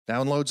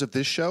Downloads of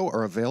this show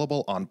are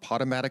available on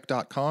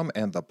Podomatic.com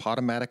and the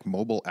Podomatic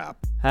mobile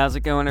app. How's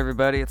it going,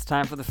 everybody? It's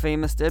time for the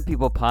Famous Dead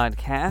People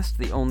podcast,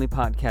 the only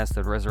podcast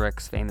that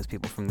resurrects famous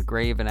people from the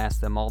grave and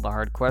asks them all the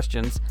hard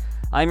questions.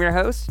 I'm your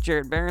host,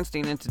 Jared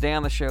Berenstein, and today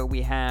on the show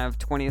we have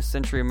 20th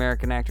century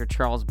American actor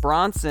Charles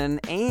Bronson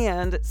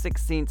and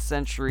 16th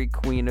century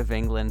Queen of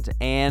England,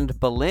 Anne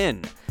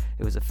Boleyn.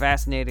 It was a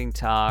fascinating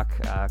talk.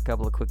 A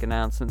couple of quick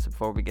announcements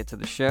before we get to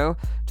the show.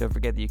 Don't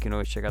forget that you can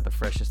always check out the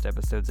freshest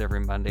episodes every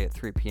Monday at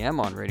 3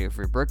 p.m. on Radio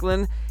Free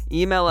Brooklyn.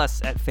 Email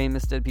us at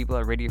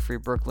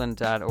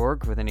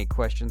famousdeadpeople@radiofreebrooklyn.org with any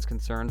questions,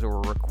 concerns,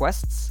 or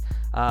requests.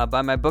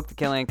 Buy my book, The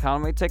Kellyanne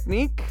Conway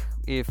Technique.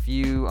 If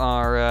you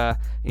are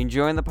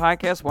enjoying the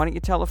podcast, why don't you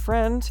tell a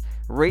friend?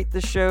 Rate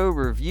the show,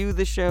 review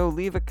the show,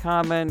 leave a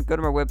comment, go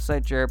to my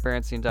website,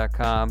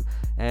 jaredberenstein.com.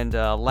 And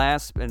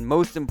last and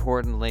most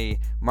importantly,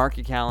 mark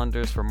your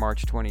calendars for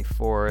March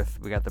 24th.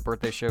 We got the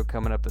birthday show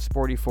coming up, the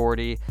Sporty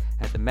 40,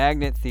 at the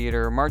Magnet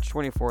Theater, March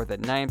 24th at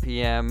 9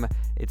 p.m.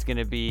 It's going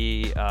to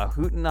be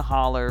hoot and a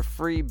holler,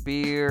 free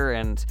beer,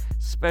 and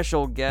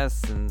special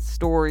guests and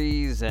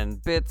stories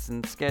and bits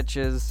and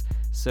sketches.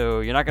 So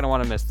you're not going to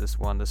want to miss this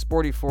one. The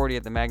Sporty 40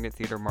 at the Magnet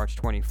Theater, March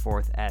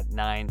 24th at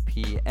 9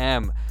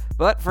 p.m.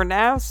 But for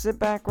now, sit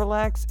back,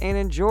 relax, and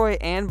enjoy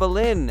Anne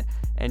Boleyn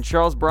and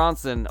Charles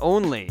Bronson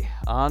only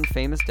on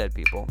Famous Dead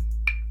People.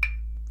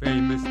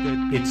 Famous Dead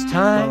People. It's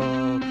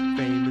time.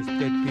 Famous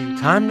Dead People.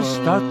 Time to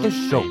start the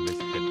show.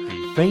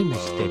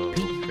 Famous Dead Famous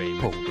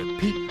People. Dead People.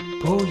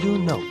 People you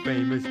know.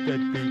 Famous Dead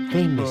People.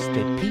 Famous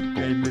Dead People.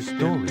 Famous With Dead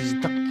stories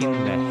People. stuck in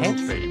their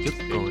heads. Famous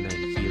You're gonna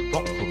hear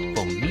all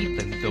from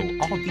even though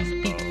all these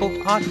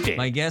people are dead.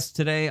 My guests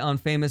today on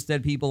Famous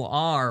Dead People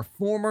are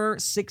former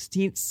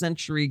 16th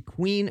century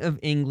Queen of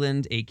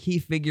England, a key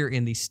figure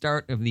in the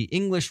start of the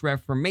English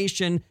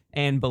Reformation,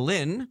 Anne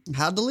Boleyn,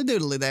 Howdly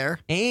doodly there.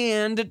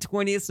 and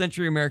 20th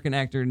century American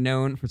actor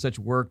known for such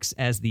works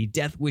as the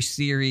Death Wish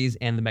series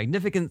and the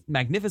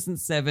Magnificent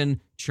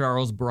Seven,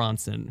 Charles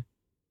Bronson.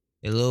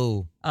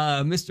 Hello.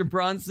 Mr.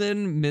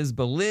 Bronson, Ms.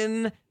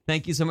 Boleyn,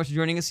 thank you so much for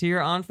joining us here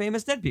on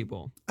Famous Dead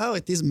People. Oh,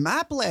 it is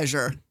my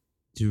pleasure.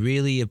 It's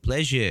really a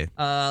pleasure.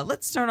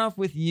 Let's start off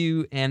with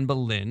you, Anne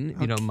Boleyn,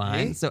 if you don't Okay.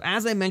 mind. So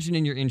as I mentioned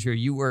in your intro,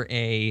 you were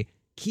a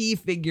key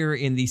figure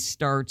in the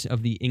start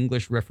of the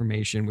English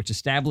Reformation, which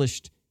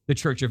established the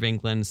Church of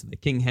England so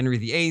that King Henry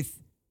VIII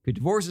could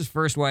divorce his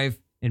first wife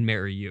and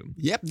marry you.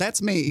 Yep,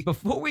 that's me.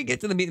 Before we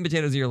get to the meat and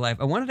potatoes of your life,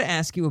 I wanted to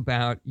ask you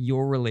about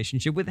your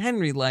relationship with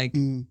Henry. Like,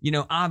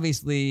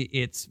 obviously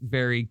it's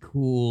very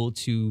cool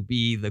to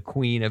be the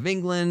Queen of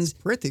England.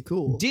 Pretty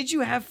cool. Did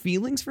you have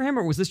feelings for him,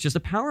 or was this just a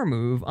power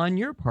move on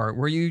your part?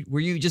 Were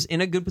you just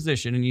in a good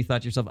position and you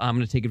thought to yourself, I'm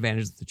going to take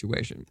advantage of the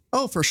situation?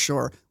 Oh, for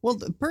sure. Well,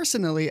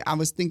 personally, I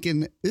was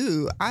thinking,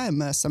 ooh, I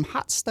am some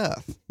hot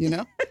stuff, you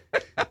know?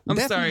 I'm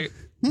Definitely. sorry.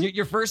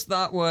 Your first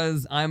thought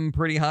was, I'm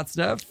pretty hot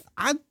stuff?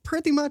 I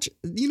pretty much,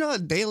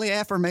 daily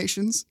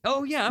affirmations.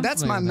 Oh, yeah. I'm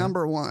That's familiar my with that.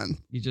 number one.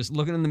 You're just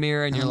looking in the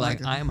mirror and you're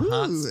like, I'm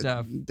hot ooh,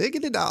 stuff.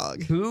 Diggity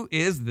dog. Who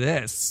is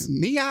this?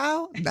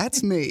 Meow,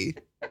 that's me.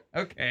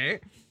 Okay.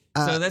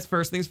 So that's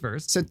first things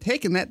first. So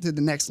taking that to the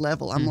next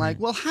level, I'm like,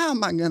 well, how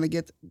am I going to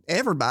get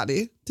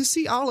everybody to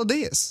see all of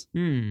this?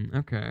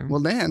 Okay. Well,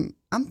 then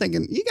I'm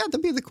thinking, you got to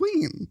be the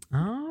queen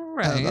All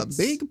right. of a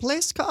big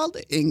place called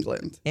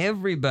England.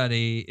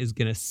 Everybody is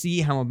going to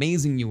see how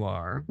amazing you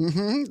are.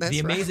 Mm-hmm, that's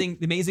The right.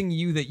 amazing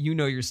you that you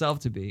know yourself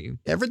to be.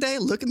 Every day,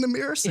 look in the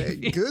mirror, say,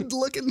 good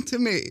looking to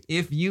me.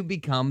 If you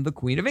become the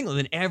Queen of England,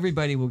 then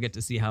everybody will get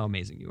to see how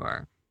amazing you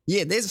are.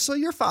 Yeah, so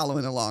you're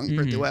following along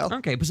pretty well.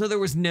 Okay, but so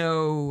there's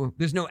no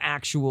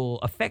actual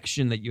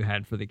affection that you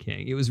had for the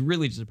king. It was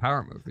really just a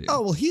power move for you.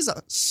 Oh, well, he's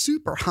a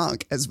super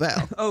hunk as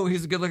well. Oh,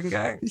 he's a good-looking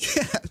guy?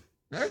 Yeah.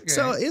 Okay.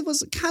 So it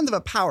was kind of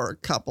a power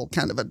couple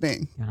kind of a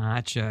thing.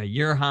 Gotcha.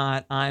 You're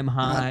hot. I'm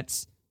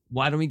hot.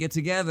 Why don't we get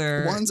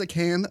together? One's a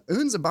Ken,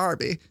 one's a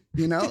Barbie,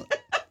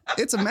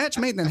 It's a match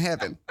made in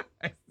heaven.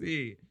 I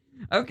see.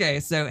 Okay,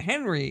 so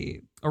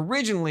Henry,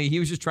 originally, he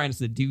was just trying to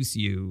seduce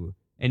you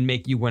and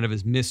make you one of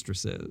his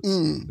mistresses.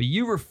 But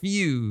you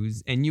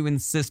refuse and you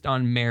insist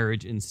on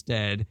marriage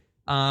instead.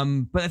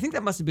 But I think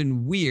that must have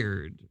been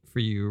weird for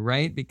you,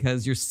 right?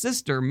 Because your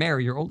sister,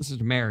 Mary, your older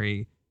sister,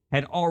 Mary,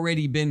 had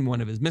already been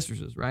one of his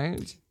mistresses,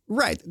 right?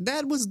 Right.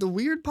 That was the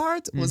weird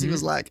part, was he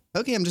was like,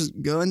 okay, I'm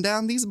just going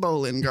down these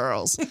bowling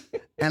girls.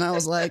 And I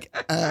was like,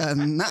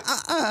 Knocking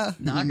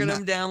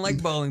them down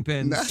like bowling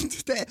pins. not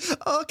today.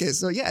 Okay,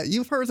 so yeah,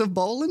 you've heard of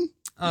bowling?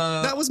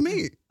 That was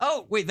me.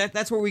 Oh, wait,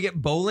 that's where we get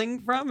bowling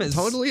from? Is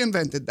Totally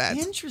invented that.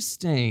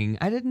 Interesting.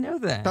 I didn't know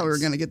that. Thought we were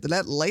going to get to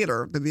that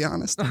later, to be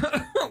honest.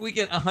 We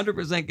can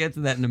 100% get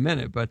to that in a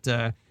minute, but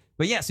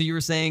yeah. So you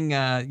were saying,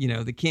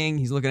 the king,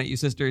 he's looking at you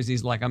sisters.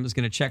 He's like, I'm just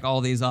going to check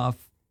all these off.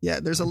 Yeah,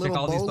 there's a Check little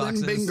all these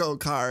bowling boxes. bingo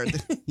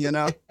card, And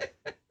I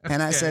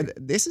Okay. said,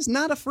 this is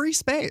not a free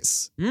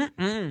space.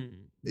 Mm-mm.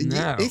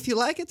 No. If you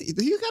like it,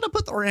 you got to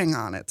put the ring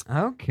on it.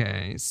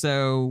 Okay.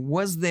 So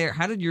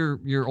how did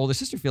your older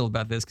sister feel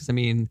about this? Because,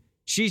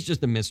 she's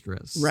just a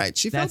mistress. Right.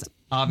 She That's felt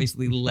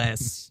obviously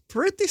less.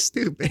 pretty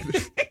stupid.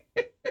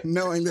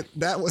 knowing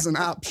that was an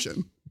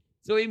option.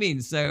 So what do you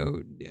mean?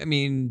 So, I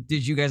mean,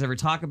 did you guys ever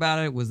talk about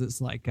it? Was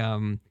this like,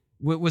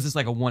 was this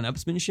like a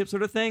one-upsmanship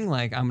sort of thing?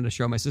 Like, I'm going to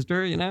show my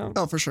sister, you know?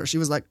 Oh, for sure. She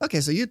was like, okay,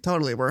 so you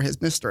totally were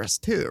his mistress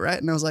too, right?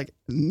 And I was like,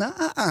 nah.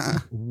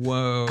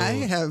 Whoa. I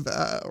have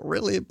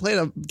really played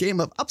a game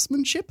of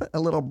upsmanship, a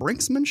little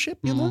brinksmanship,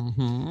 you know?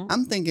 Mhm.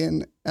 I'm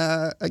thinking,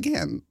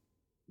 again,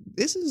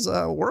 this is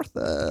worth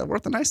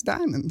a nice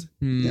diamond,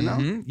 you know?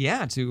 Mhm.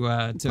 Yeah, to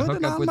Put hook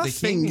it up on with my the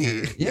king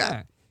here. finger. Yeah.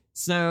 Yeah.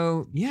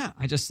 So, yeah,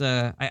 I just,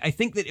 I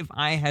think that if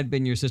I had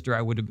been your sister,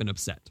 I would have been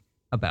upset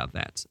about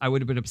that. I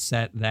would have been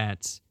upset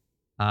that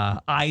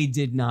I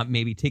did not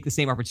maybe take the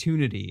same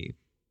opportunity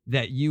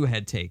that you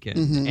had taken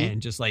Mhm.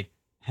 and just like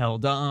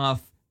held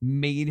off,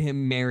 made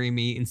him marry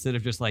me instead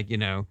of just like, you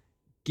know,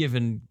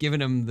 giving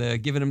him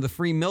the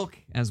free milk,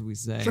 as we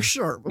say. For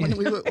sure. When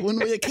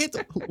we equate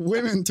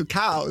women to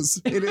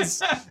cows, it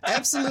is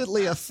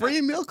absolutely a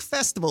free milk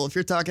festival if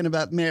you're talking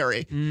about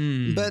Mary.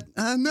 Mm. But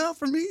no,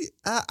 for me,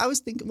 I was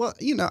thinking, well,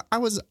 you know, I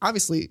was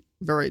obviously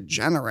very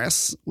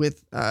generous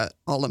with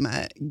all of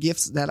my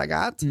gifts that I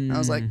got. I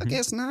was like, Mhm.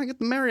 okay, so now I get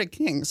to marry a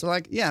king. So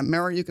like, yeah,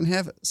 Mary, you can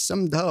have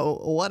some dough,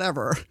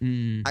 whatever.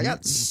 Mhm. I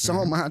got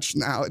so much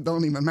now, it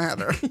don't even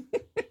matter.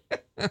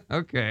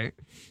 Okay.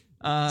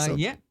 So-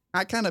 Yeah.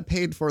 I kind of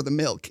paid for the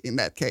milk in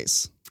that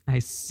case. I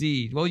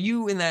see. Well,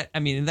 you in that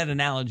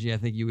analogy, I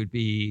think you would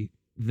be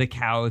the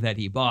cow that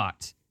he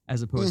bought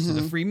as opposed to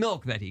the Mhm. free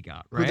milk that he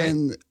got, Who right?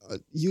 then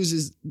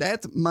uses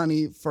that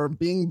money for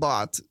being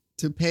bought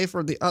to pay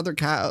for the other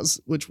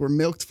cows, which were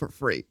milked for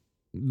free.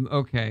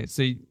 Okay.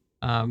 So,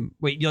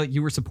 wait,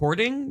 you were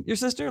supporting your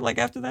sister like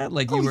after that?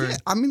 Like you were. Yeah.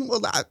 I mean,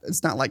 well,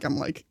 it's not like I'm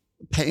like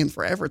paying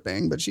for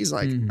everything, but she's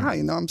like, Mhm. oh,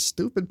 you know, I'm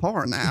stupid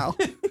poor now.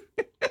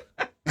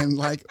 And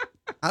like,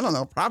 I don't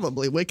know,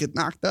 probably wicked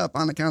knocked up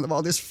on account of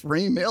all this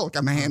free milk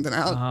I'm handing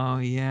out. Oh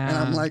yeah. And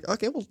I'm like,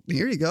 okay, well,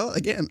 here you go.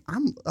 Again,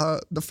 I'm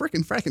the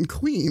frickin'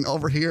 queen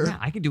over here. yeah,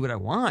 I can do what I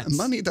want.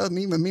 Money doesn't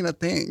even mean a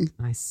thing.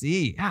 I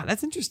see. Yeah,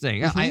 that's interesting.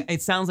 Yeah, Mhm.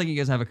 it sounds like you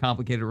guys have a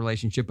complicated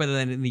relationship, but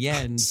then in the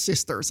end,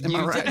 Sisters, am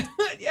I you right?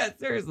 yeah,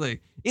 seriously.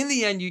 In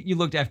the end, you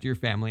looked after your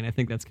family, and I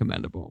think that's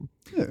commendable.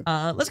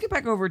 Yeah. Let's get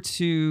back over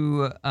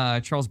to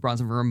Charles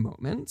Bronson for a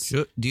moment.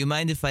 Sure. Do you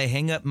mind if I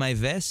hang up my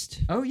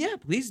vest? Oh yeah,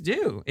 please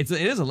do. It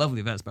is a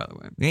lovely vest, by the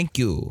way. Thank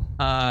you.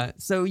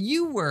 So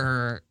you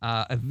were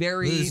a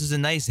very This is a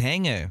nice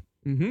hanger.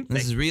 Mhm.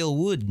 This is real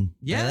wood.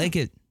 Yeah. I like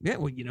it. Yeah,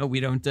 well, you know, we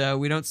don't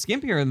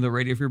skimp here in the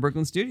Radio Free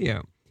Brooklyn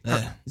studio.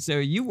 So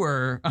you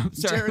were. I'm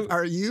sorry. Jared,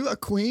 are you a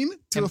queen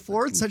to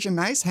afford such a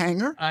nice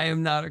hanger? I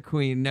am not a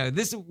queen. No,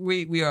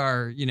 we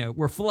are. You know,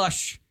 we're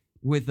flush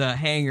with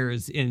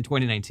hangers in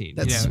 2019.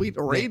 That's you know? sweet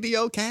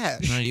radio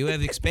cash. You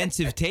have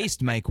expensive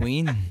taste, my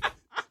queen.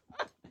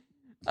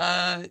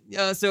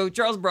 So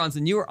Charles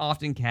Bronson, you are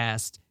often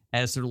cast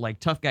as sort of like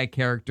tough guy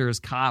characters,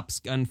 cops,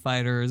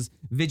 gunfighters,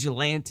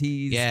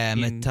 vigilantes. Yeah,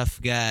 I'm a in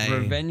tough guy.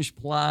 Revenge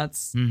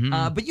plots.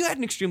 Mhm. But you had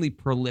an extremely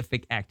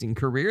prolific acting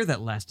career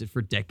that lasted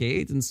for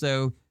decades. And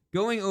so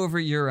going over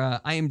your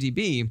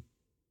IMDb,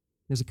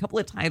 there's a couple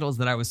of titles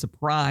that I was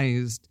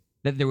surprised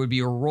that there would be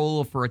a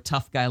role for a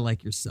tough guy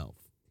like yourself.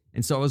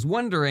 And so I was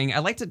wondering,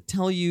 I'd like to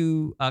tell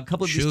you a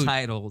couple of these Shoot.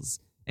 titles.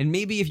 And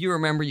maybe if you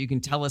remember, you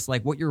can tell us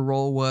like what your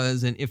role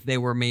was and if they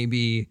were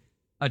maybe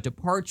a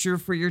departure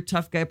for your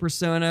tough guy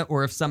persona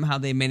or if somehow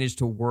they managed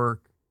to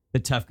work the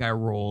tough guy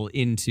role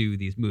into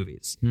these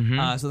movies.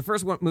 Mhm. So the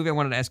first movie I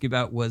wanted to ask you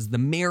about was The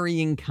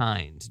Marrying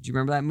Kind. Do you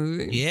remember that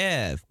movie?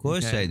 Yeah, of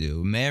course Okay. I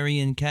do.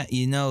 Marion,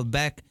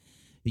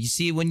 you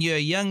see, when you're a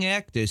young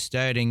actor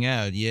starting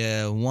out,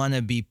 you want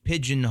to be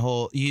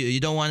pigeonholed. You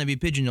don't want to be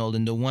pigeonholed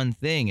into one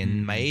thing.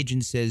 And my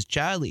agent says,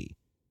 Charlie,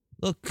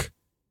 look,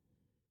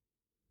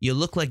 you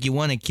look like you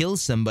want to kill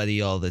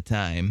somebody all the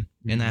time.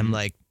 And I'm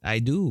like, I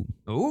do.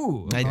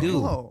 Ooh. I do.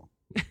 Oh,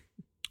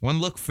 One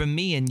look from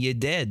me and you're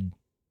dead.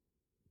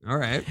 All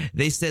right.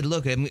 They said,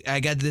 look, I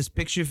got this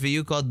picture for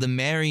you called The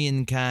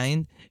Marion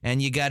Kind,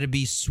 and you got to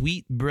be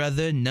sweet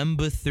brother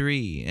number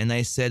 3. And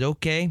I said,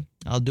 okay,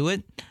 I'll do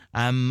it.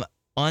 I'm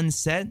on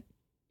set.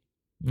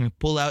 I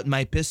pull out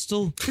my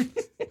pistol,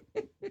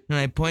 and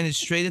I pointed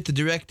straight at the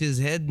director's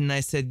head, and I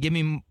said, give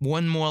me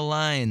one more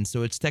line,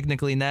 so it's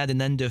technically not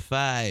an under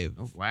 5.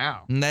 Oh,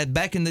 wow. And that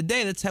back in the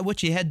day, that's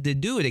what you had to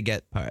do to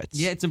get parts.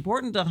 Yeah, it's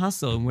important to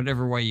hustle in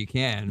whatever way you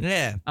can.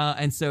 Yeah.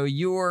 And so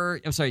you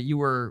were,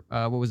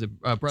 what was it,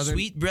 brother?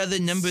 Sweet brother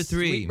number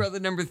 3. Sweet brother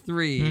number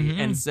 3. Mhm.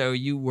 And so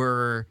you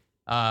were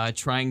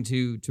trying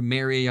to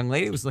marry a young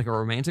lady. It was like a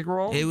romantic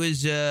role. It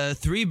was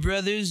 3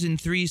 brothers and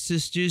 3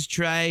 sisters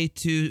try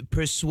to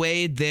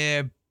persuade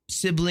their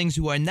siblings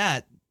who are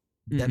not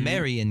the Mhm.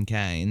 marrying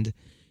kind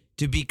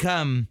to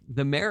become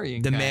The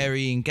Marrying the Kind.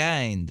 marrying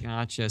kind.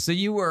 Gotcha. So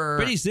you were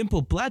Pretty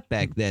simple plot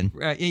back then.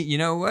 You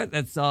know what?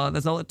 That's all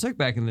it took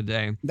back in the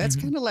day. that's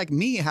kind of like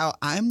me, how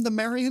I'm the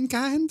Marion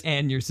kind.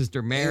 And your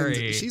sister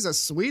Mary. And she's a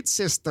sweet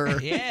sister.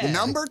 Yeah.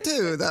 Number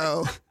 2,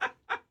 though.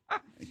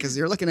 Because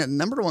you're looking at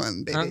number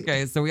 1, baby.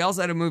 Okay, so we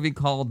also had a movie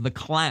called The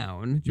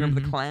Clown. Do you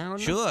remember The Clown?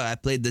 Sure, I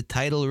played the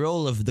title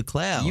role of the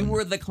clown. You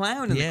were the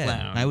clown in yeah, The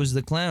Clown. I was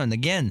the clown.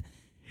 Again,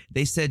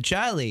 they said,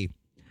 Charlie,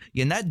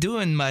 you're not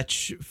doing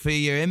much for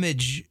your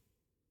image.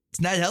 It's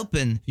not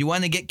helping. If you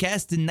want to get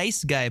cast in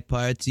nice guy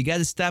parts, you got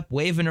to stop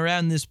waving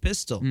around this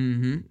pistol.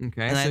 Mm-hmm.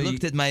 Okay. And I so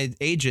looked at my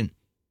agent,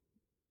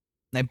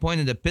 and I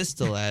pointed a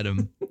pistol at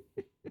him.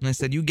 And I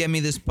said, you get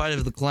me this part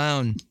of the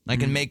clown. I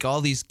can make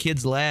all these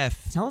kids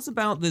laugh. Tell us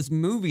about this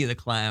movie, The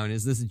Clown.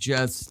 Is this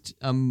just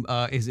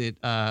is it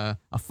a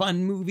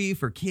fun movie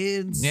for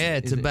kids? Yeah,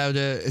 it's about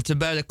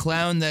a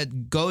clown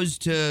that goes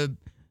to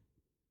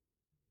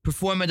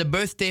perform at a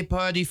birthday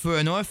party for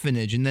an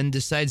orphanage and then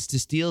decides to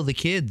steal the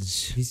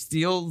kids. He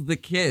steals the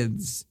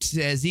kids.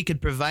 Says he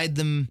could provide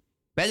them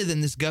better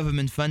than this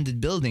government-funded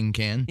building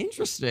can.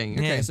 Interesting.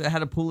 Okay, Yeah. so it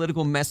had a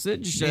political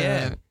message.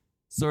 Yeah.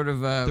 Sort of.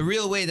 The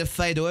real way to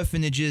fight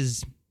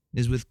orphanages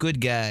is with good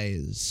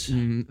guys.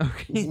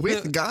 Okay.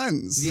 With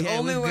guns. The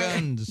only with way-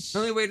 guns. The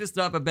only way to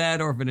stop a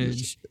bad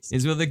orphanage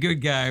is with a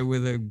good guy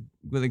with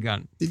a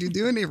gun. Did you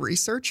do any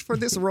research for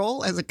this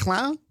role as a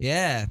clown?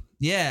 Yeah.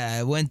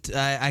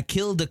 I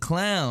killed a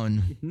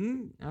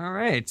clown. All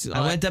right.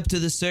 I went up to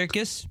the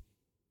circus.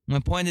 I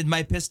pointed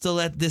my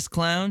pistol at this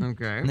clown.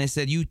 Okay. And I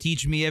said, you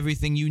teach me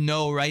everything you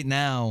know right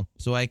now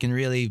so I can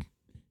really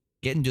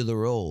get into the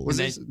role. Was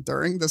this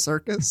during the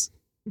circus?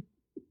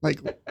 Like,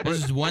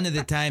 This is one of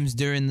the times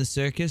during the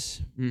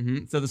circus.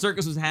 Mm-hmm. So the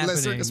circus was happening.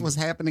 the circus was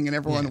happening and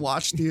everyone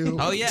watched you.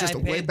 Oh, yeah, just I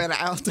whip paid- it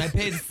out. I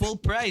paid full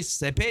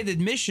price. I paid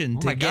admission my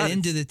to God, get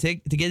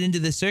into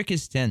the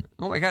circus tent.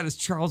 Oh my God! It's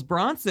Charles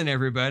Bronson.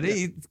 Everybody,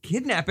 he's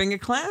kidnapping a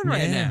clown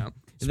right Yeah. now.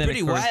 It's And then, of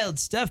pretty course- wild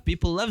stuff.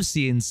 People love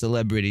seeing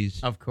celebrities.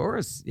 Of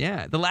course,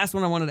 yeah. The last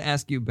one I wanted to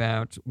ask you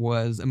about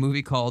was a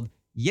movie called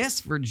Yes,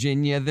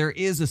 Virginia, There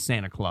Is a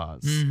Santa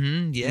Claus.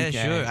 Mm-hmm. Yeah,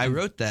 Okay. sure. I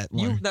wrote that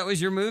one. That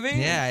was your movie?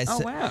 Yeah, Oh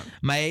wow.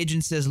 My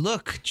agent says,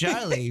 "Look,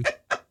 Charlie,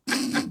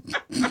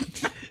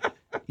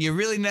 you're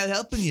really not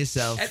helping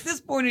yourself." At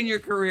this point in your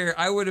career,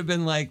 I would have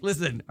been like,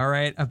 "Listen, all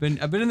right, I've been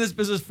in this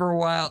business for a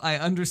while. I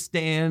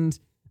understand.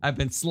 I've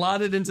been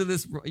slotted into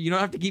this. You don't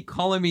have to keep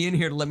calling me in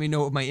here to let me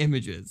know what my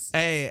image is."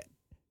 Hey,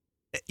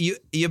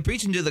 you're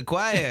preaching to the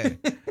choir.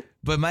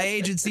 But my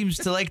agent seems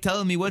to like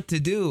telling me what to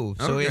do.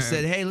 So he Okay.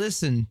 said, hey,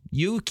 listen,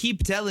 you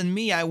keep telling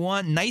me I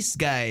want nice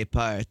guy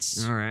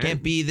parts. All right.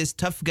 Can't be this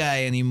tough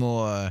guy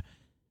anymore.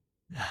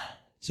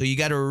 So you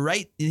got to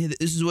write.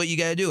 This is what you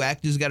got to do.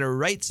 Actors got to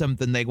write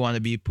something they want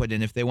to be put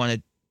in if they want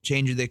to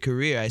change their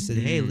career. I said,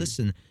 hey,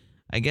 listen,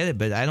 I get it,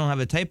 but I don't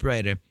have a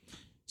typewriter.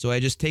 So I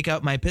just take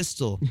out my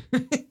pistol.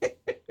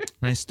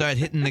 And I start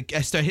hitting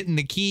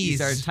the keys. You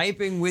start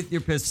typing with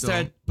your pistol.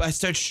 I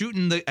start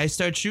shooting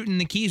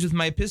the keys with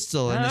my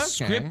pistol, and Oh, the okay.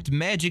 script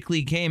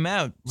magically came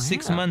out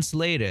 6 Wow. months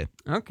later.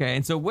 Okay,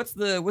 and so what's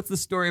the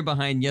story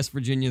behind Yes,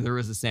 Virginia, There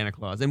Is a Santa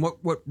Claus, and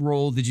what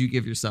role did you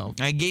give yourself?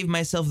 I gave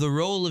myself the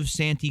role of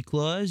Santa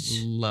Claus,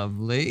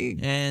 Lovely.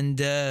 and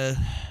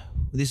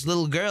this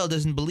little girl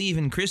doesn't believe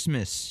in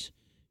Christmas.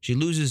 She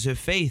loses her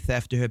faith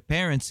after her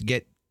parents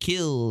get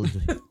killed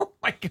Oh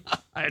my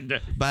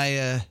God. by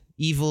a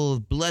evil,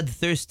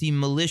 bloodthirsty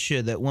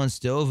militia that wants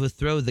to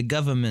overthrow the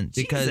government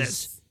because,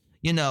 Jesus.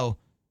 you know,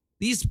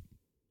 these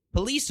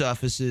police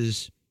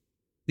officers,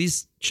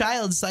 these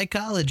child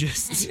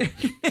psychologists,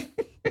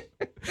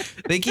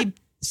 they keep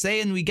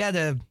saying we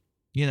gotta,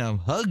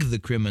 hug the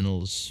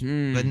criminals.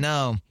 But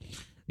no,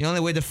 the only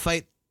way to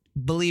fight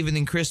believing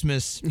in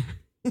Christmas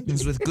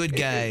is with good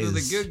guys. With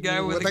a good guy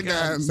with, With a a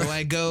gun. gun. So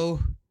I go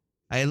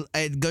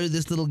to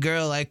this little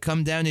girl. I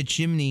come down a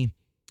chimney.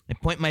 I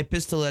point my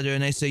pistol at her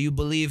and I say, "You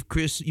believe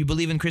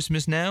in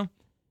Christmas now?"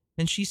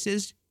 And she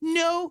says,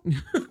 "No."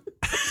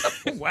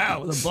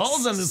 Wow, the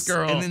balls on this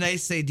girl. And then I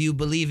say, "Do you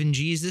believe in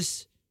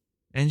Jesus?"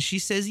 And she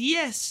says,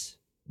 "Yes."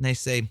 And I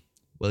say,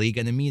 "Well, you're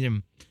gonna meet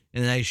him."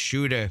 And then I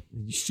shoot her.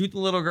 You shoot the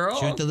little girl.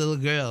 Shoot the little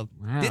girl.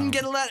 Wow. Didn't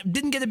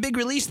get a big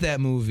release,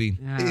 that movie.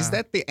 Yeah. Is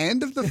that the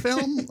end of the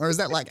film, or is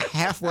that like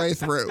halfway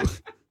through?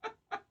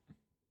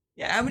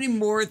 Yeah. How many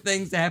more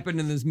things happened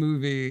in this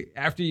movie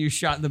after you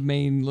shot the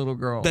main little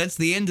girl? That's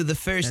the end of the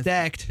first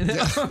act.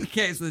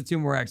 Okay, so the 2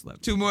 more acts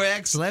left. 2 more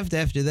acts left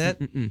after that.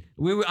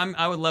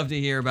 I would love to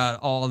hear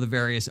about all the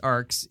various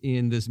arcs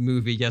in this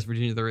movie. Yes,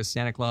 Virginia, There Is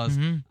Santa Claus.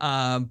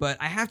 But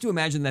I have to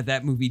imagine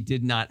that movie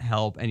did not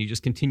help, and you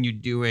just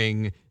continued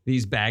doing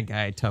these bad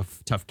guy,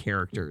 tough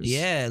characters.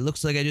 Yeah, it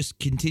looks like I just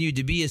continued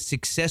to be a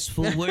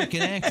successful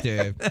working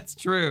actor. That's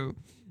true.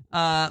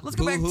 Let's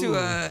go back to Boo-hoo.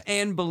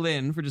 Anne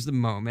Boleyn for just a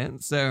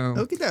moment. So,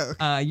 Okie doke.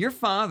 your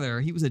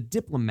father, he was a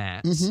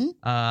diplomat.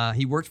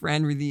 He worked for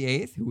Henry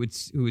VIII, who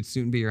would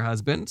soon be your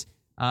husband.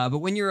 But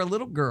when you're a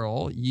little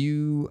girl,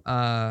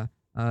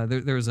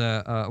 there's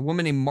a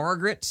woman named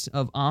Margaret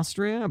of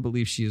Austria. I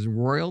believe she is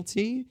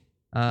royalty.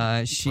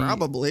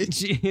 Probably.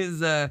 She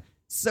is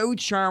so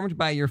charmed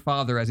by your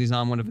father as he's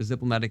on one of his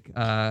diplomatic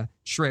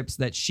trips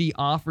that she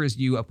offers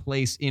you a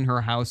place in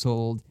her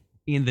household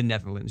in the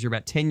Netherlands. You're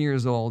about 10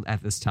 years old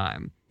at this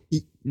time.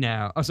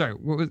 Now, oh, sorry.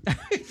 What was?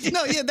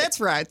 No, yeah, that's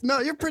right. No,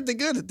 you're pretty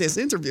good at this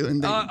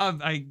interviewing.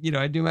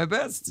 I do my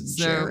best.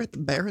 So Jarrett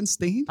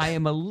Berenstein. I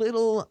am a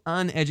little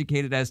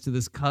uneducated as to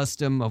this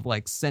custom of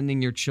like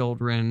sending your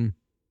children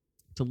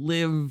to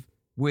live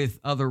with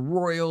other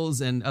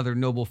royals and other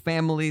noble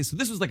families. So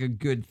this was like a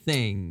good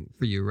thing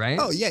for you, right?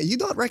 Oh, yeah. You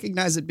don't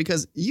recognize it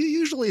because you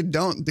usually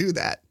don't do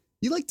that.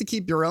 You like to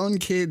keep your own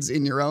kids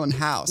in your own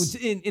house.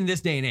 In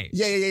this day and age.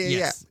 Yeah.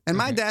 Yes. And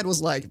my Okay. dad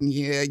was like,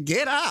 yeah,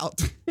 get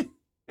out.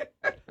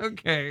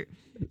 Okay.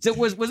 So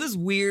was this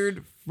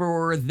weird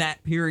for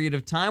that period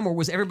of time, or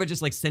was everybody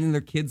just like sending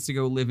their kids to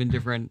go live in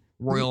different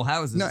royal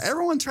houses? No,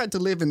 everyone tried to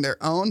live in their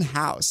own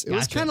house. It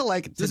was Gotcha. kind of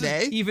like This is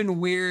today. even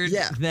weird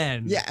Yeah.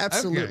 then. Yeah,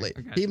 absolutely.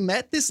 Okay. He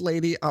met this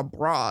lady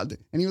abroad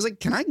and he was like,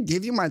 can I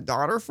give you my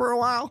daughter for a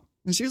while?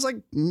 And she was like,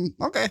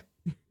 okay.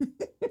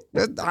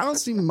 I don't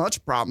see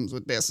much problems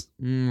with this.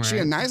 Mm, She a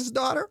right. nice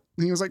daughter?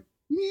 And he was like,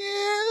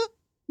 yeah,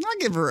 I'll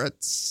give her a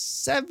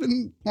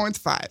 7.5.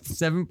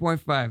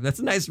 7.5. That's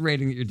a nice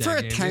rating that your dad For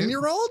a gave you.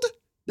 10-year-old?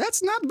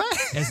 That's not bad.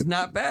 It's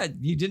not bad.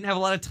 You didn't have a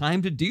lot of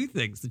time to do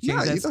things to change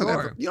No, that you don't,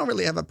 score. you don't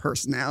really have a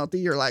personality.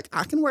 You're like,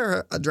 I can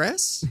wear a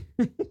dress.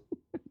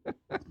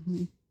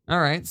 All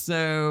right,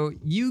 so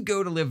you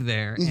go to live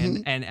there,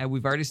 Mhm. and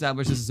we've already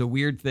established this is a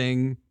weird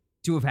thing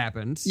to have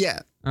happened. Yeah.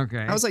 Okay.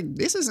 I was like,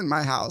 this isn't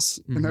my house.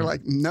 And they're Mhm.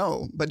 like,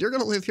 no, but you're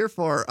going to live here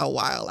for a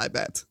while, I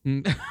bet.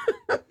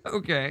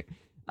 Okay.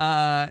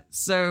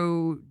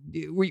 So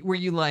were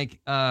you like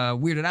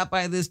weirded out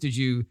by this? Did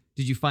you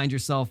find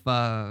yourself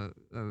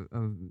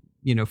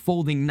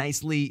folding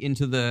nicely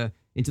into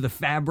the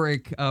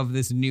fabric of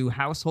this new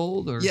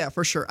household? Or Yeah,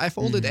 for sure. I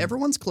folded Mhm.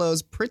 everyone's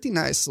clothes pretty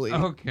nicely.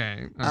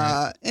 Okay. All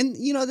right. And,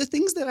 the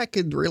things that I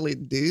could really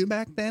do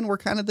back then were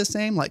kind of the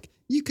same. Like,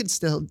 you could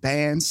still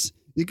dance.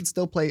 You could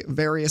still play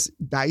various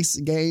dice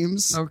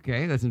games.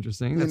 Okay, that's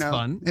interesting. That's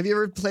fun. Have you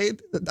ever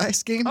played the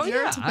dice game, Oh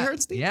Jared? yeah,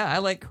 Jared, Steve? I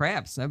like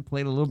craps. I've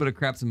played a little bit of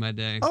craps in my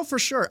day. Oh, for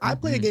sure. I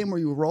play a Mhm. game where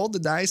you roll the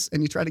dice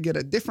and you try to get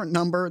a different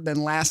number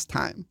than last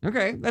time.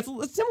 Okay, that's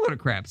similar to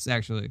craps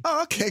actually.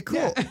 Oh, okay,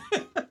 cool.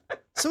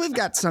 So we've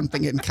got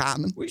something in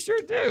common. We sure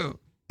do.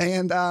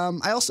 And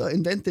I also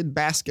invented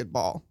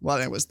basketball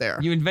while I was there.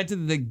 You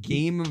invented the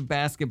game of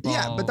basketball.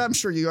 Yeah, but I'm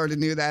sure you already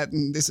knew that,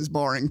 and this is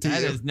boring to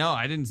That you. is no,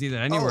 I didn't see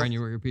that anywhere Oh, on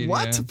your Wikipedia.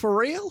 What? For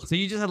real? So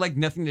you just had like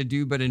nothing to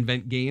do but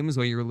invent games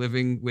while you were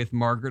living with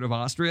Margaret of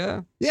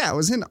Austria? Yeah, I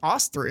was in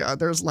Austria.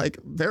 There's like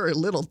very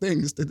little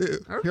things to do.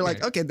 You're like,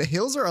 Okay. okay, the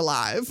hills are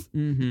alive,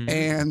 Mm-hmm.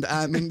 and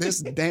I'm in this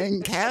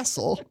dang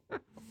castle.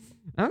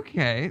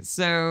 Okay,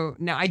 so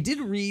now I did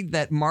read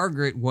that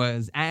Margaret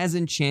was as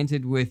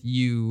enchanted with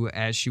you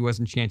as she was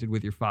enchanted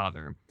with your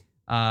father.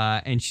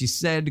 And she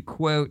said,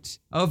 quote,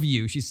 of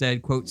you, she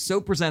said, quote, so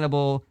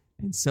presentable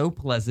and so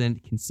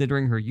pleasant,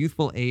 considering her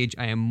youthful age,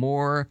 I am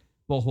more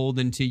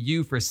beholden to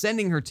you for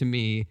sending her to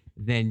me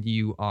than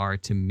you are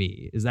to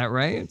me. Is that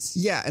right?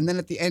 Yeah, and then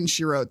at the end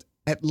she wrote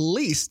at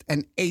least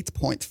an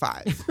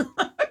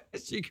 8.5.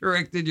 She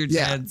corrected your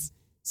Yeah. dad's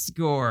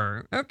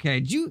score. Okay,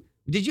 did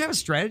you have a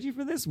strategy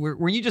for this?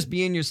 Were you just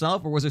being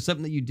yourself, or was there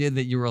something that you did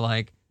that you were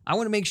like, I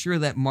want to make sure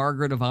that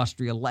Margaret of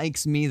Austria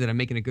likes me, that I'm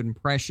making a good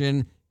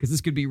impression, because this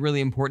could be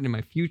really important in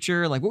my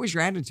future? Like, what was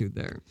your attitude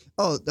there?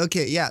 Oh,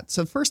 okay, yeah.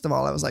 So first of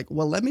all, I was like,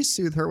 well, let me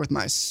soothe her with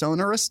my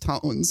sonorous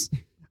tones.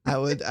 I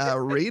would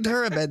read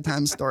her a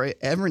bedtime story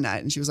every night,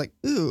 and she was like,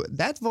 ooh,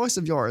 that voice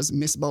of yours,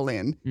 Miss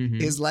Boleyn,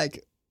 Mhm. is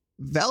like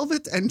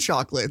velvet and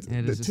chocolate,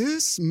 It the is two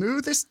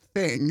smoothest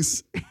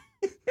things.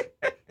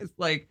 It's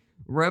like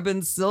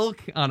rubbing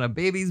silk on a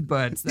baby's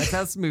butt. That's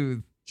how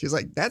smooth. She's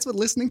like, that's what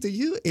listening to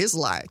you is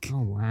like.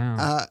 Oh,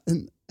 wow.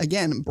 And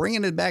again,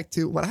 bringing it back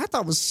to what I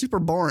thought was super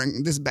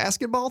boring, this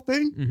basketball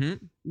thing.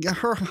 Mm-hmm.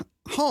 Her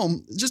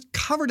home just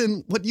covered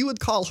in what you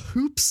would call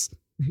hoops.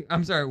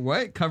 I'm sorry,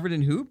 what? Covered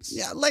in hoops?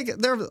 Yeah, like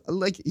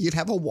you'd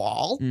have a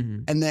wall,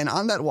 Mm-hmm. and then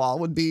on that wall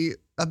would be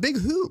a big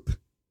hoop.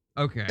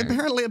 Okay.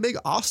 Apparently, a big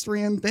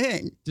Austrian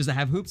thing. Does it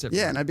have hoops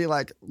everywhere? Yeah, and I'd be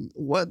like,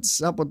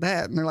 "What's up with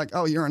that?" And they're like,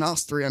 "Oh, you're in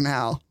Austria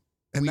now."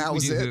 And that we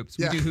was do it. hoops.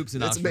 We do hoops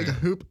in It's a big Austria.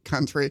 hoop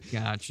country.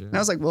 Gotcha. And I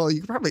was like, well,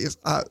 you could probably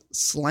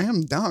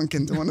slam dunk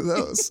into one of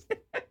those.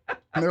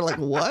 And they're like,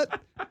 what?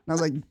 And I was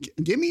like,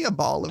 give me a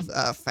ball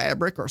of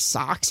fabric or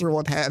socks or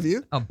what have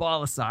you. A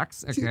ball of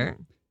socks. Okay.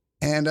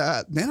 And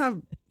then I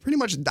pretty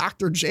much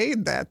Dr.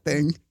 Jade that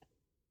thing.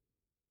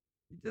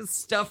 Just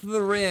stuffed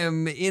the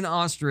rim in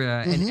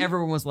Austria, and Mhm.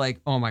 everyone was like,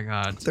 "Oh my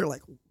god, They're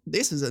like,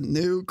 this is a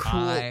new cool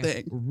I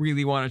thing.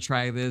 really want to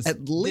try this."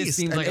 At This least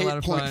seems an like a lot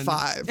of fun.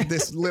 8.5,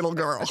 this little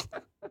girl.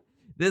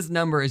 This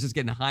number is just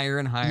getting higher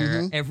and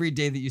higher Mhm. every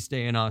day that you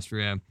stay in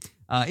Austria.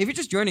 If you're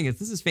just joining us,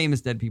 this is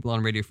Famous Dead People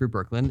on Radio Free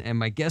Brooklyn, and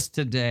my guests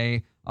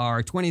today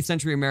are 20th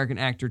century American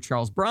actor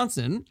Charles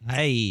Bronson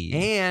Hey.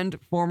 and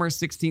former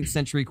 16th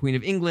century Queen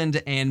of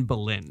England Anne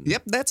Boleyn.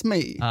 Yep, that's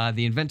me.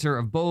 The inventor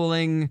of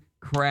bowling,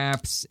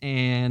 craps,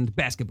 and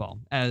basketball.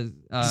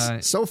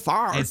 So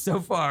far. And so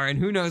far, and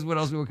who knows what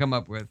else we will come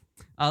up with.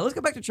 Let's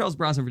go back to Charles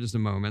Bronson for just a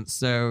moment.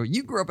 So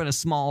you grew up in a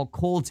small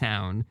coal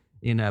town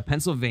in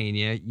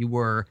Pennsylvania. You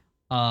were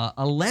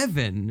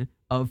 11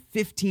 of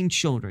 15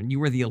 children. You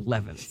were the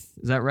 11th.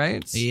 Is that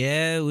right?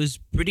 Yeah, it was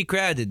pretty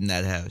crowded in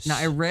that house. Now,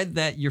 I read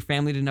that your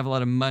family didn't have a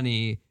lot of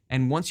money,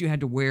 and once you had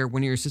to wear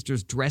one of your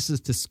sister's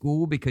dresses to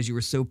school because you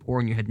were so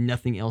poor and you had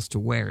nothing else to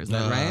wear. Is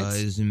that right?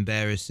 It was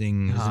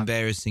embarrassing. It was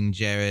embarrassing,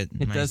 Jarrett.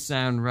 It does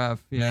sound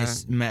rough. Yeah.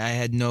 I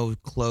had no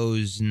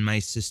clothes, and my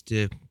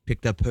sister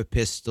picked up her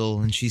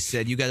pistol, and she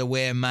said, "You got to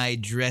wear my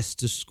dress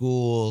to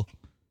school.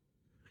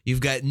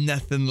 You've got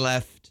nothing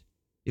left.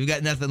 You've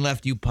got nothing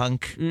left, you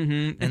punk."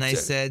 Mm-hmm. And I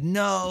said,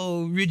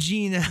 "No,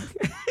 Regina."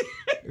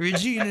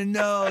 Regina,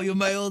 no, you're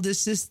my older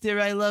sister.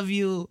 I love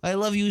you. I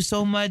love you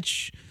so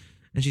much.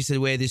 And she said,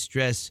 wear this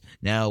dress.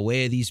 Now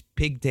wear these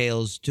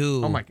pigtails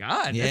too. Oh my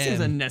God. Yeah. That seems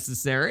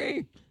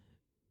unnecessary.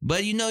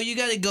 But you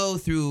gotta go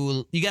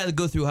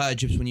through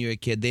hardships when you're a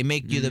kid. They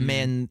make you the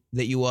man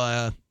that you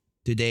are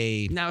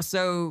today. Now,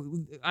 so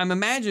I'm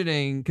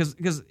imagining,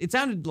 because it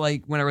sounded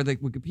like when I read the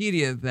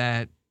Wikipedia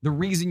that the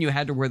reason you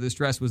had to wear this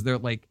dress was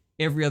that like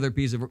every other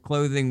piece of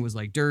clothing was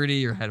like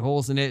dirty or had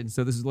holes in it. And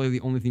so this is literally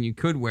the only thing you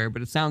could wear.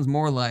 But it sounds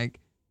more like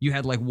you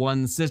had like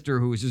one sister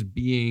who was just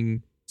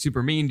being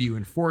super mean to you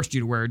and forced you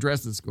to wear a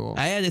dress at school.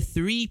 I had a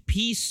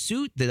 3-piece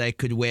suit that I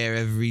could wear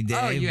every day.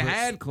 Oh, you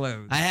had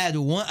clothes. I had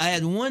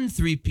one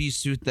 3-piece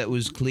suit that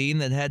was clean,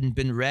 that hadn't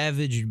been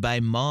ravaged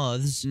by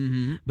moths.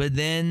 Mm-hmm. But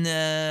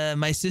then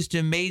my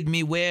sister made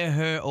me wear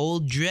her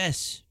old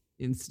dress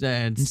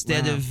Instead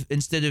wow.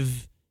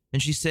 of,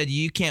 and she said,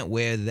 "You can't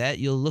wear that.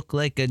 You'll look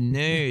like a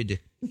nerd."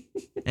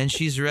 And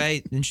she's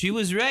right. And she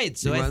was right.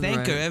 So I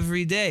thank her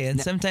every day. And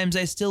sometimes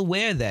I still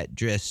wear that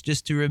dress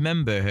just to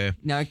remember her.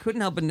 Now, I couldn't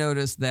help but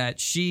notice that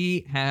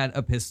she had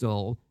a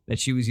pistol that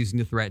she was using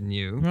to threaten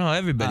you. Oh,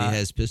 everybody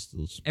has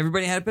pistols.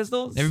 Everybody had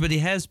pistols? Everybody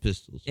has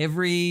pistols.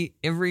 Every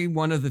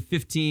one of the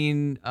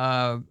 15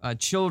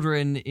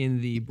 children in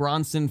the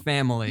Bronson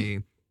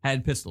family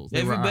had pistols.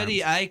 They were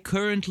Everybody armed. I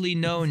currently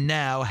know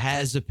now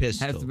has a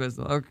pistol. Has a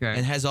pistol. Okay.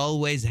 And has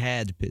always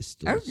had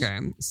pistols. Okay.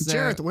 So,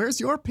 Jarrett, where's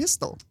your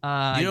pistol?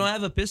 You don't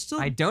have a pistol?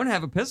 I don't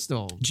have a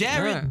pistol.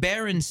 Jarrett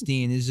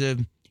Berenstein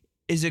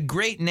is a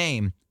great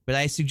name, but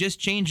I suggest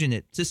changing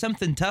it to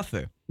something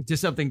tougher. To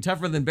something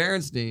tougher than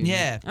Berenstein.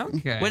 Yeah.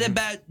 Okay. What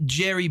about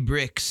Jerry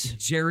Bricks?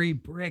 Jerry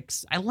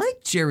Bricks? I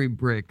like Jerry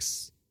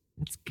Bricks.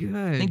 That's good.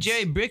 I think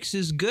Jerry Bricks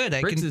is good.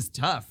 Bricks is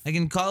tough. I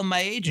can call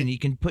my agent. He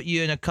can put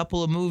you in a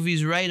couple of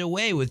movies right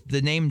away with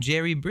the name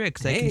Jerry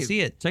Bricks. I can see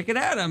it. Check it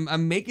out.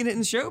 I'm making it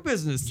in show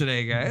business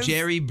today, guys.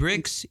 Jerry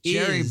Bricks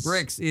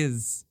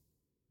is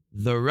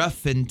the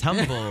rough and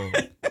tumble.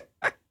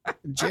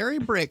 Jerry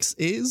Bricks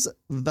is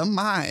the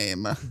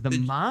mime.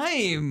 The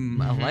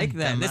mime. I like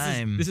that. The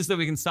mime. This is so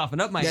we can soften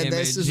up my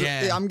image.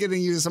 I'm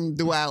getting you some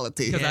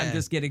duality. Because I'm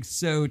just getting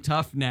so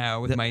tough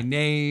now with my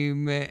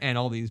name and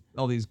all these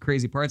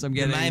crazy parts I'm The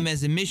getting. mime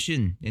has a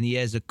mission, and he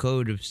has a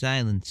code of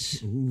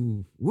silence.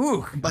 Ooh.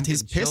 Woo. But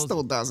his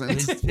pistol doesn't.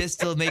 His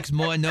pistol makes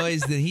more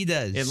noise than he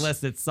does.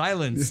 Unless it's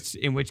silenced,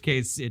 in which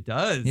case it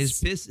does.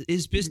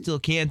 His pistol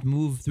can't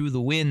move through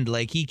the wind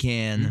like he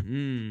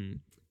can.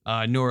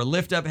 Nor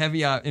lift up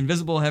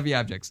invisible heavy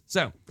objects.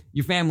 So,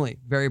 your family,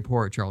 very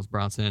poor, Charles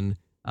Bronson.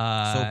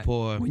 So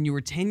poor. When you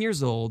were 10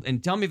 years old,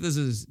 and tell me if this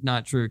is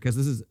not true, because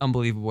this is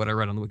unbelievable what I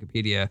read on the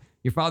Wikipedia.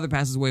 Your father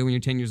passes away when you're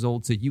 10 years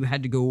old, so you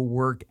had to go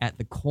work at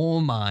the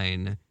coal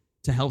mine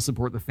to help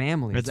support the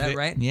family. Is that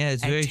right? Yeah,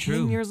 it's very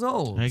true. 10 years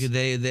old. Like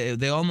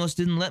they almost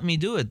didn't let me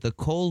do it. The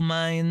coal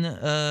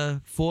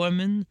mine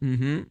foreman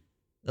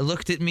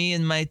looked at me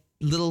in my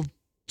little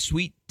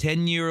sweet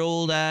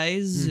 10-year-old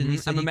eyes, and he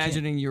said, I'm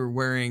imagining you're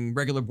wearing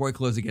regular boy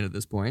clothes again at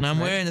this point. I'm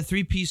right? wearing a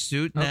 3-piece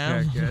suit now.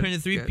 Okay, good, I'm wearing a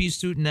 3-piece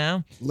suit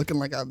now. Looking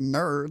like a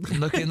nerd.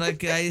 Looking like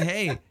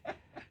hey,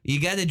 you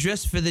got to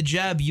dress for the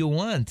job you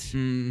want.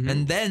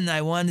 And then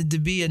I wanted to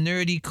be a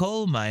nerdy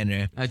coal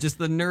miner. Just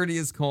the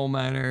nerdiest coal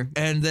miner.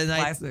 And then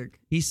Classic.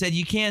 he said,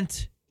 you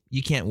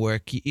can't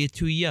work. You're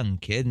too young,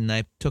 kid. And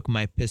I took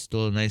my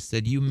pistol and I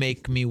said, you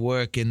make me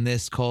work in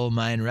this coal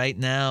mine right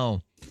now.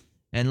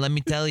 And let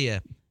me tell you,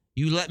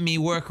 you let me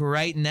work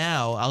right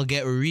now, I'll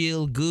get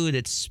real good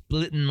at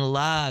splitting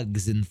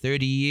logs in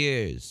 30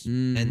 years.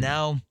 And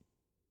now,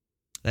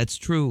 that's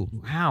true.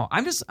 Wow.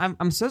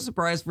 I'm so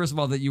surprised, first of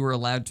all, that you were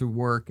allowed to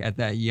work at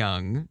that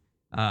young.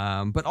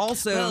 But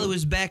also... Well, it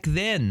was back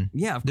then.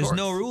 Yeah, of course. There's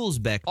no rules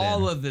back then.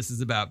 All of this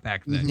is about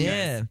back then.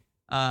 Yeah.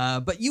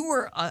 But you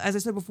were, as I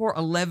said before,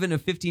 11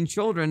 of 15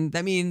 children.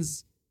 That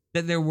means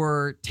that there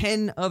were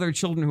 10 other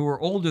children who were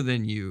older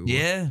than you.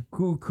 Yeah.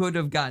 Who could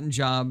have gotten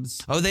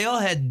jobs. Oh, they all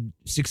had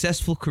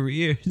successful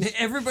careers.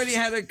 Everybody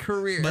had a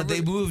career. But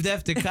they moved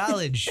after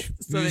college.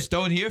 So we just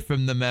don't hear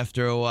from them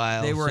after a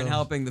while. They weren't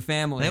helping the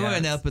family. They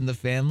weren't helping the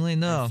family,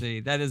 no. See,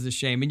 that is a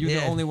shame. And you're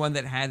the only one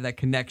that had that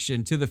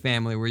connection to the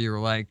family where you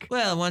were like...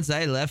 Well, once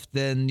I left,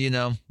 then,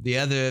 the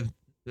other...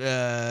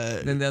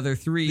 then the other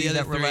three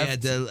that were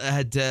left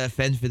had to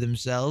fend for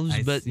themselves.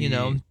 But, see.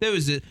 there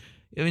was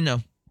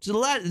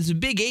it's a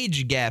big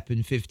age gap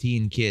in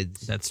 15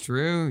 kids. That's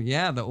true.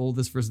 Yeah, the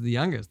oldest versus the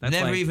youngest. That's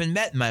Never even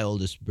met my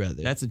oldest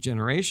brother. That's a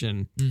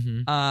generation.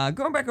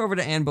 Going back over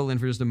to Anne Boleyn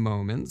for just a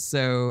moment.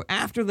 So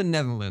after the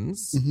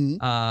Netherlands,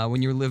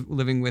 when you were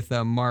living with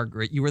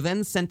Margaret, you were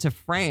then sent to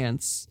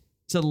France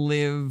to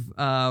live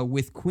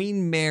with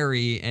Queen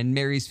Mary and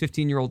Mary's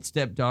 15-year-old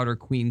stepdaughter,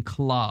 Queen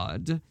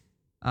Claude.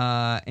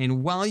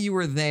 And while you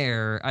were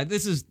there,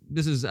 this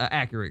is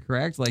accurate,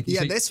 correct? Like,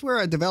 Yeah, so- that's where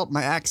I developed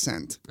my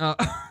accent.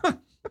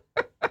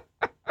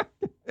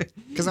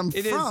 Because I'm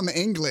It is from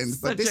England,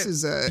 but such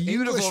this a is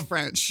beautiful- English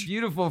French.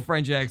 beautiful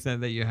French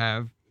accent that you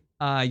have.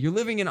 You're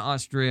living in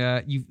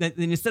Austria. Then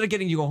instead of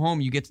getting to go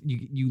home,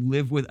 you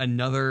live with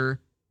another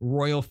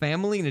royal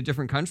family in a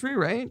different country,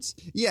 right?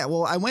 Yeah,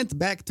 well, I went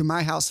back to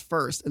my house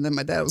first, and then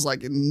my dad was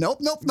like, nope,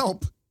 nope,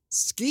 nope.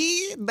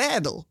 Ski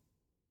battle.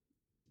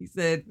 He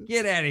said,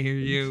 "Get out of here,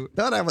 you."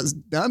 Thought I was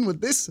done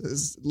with this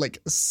as like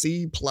a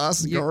C+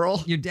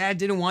 girl. Your dad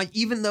didn't want,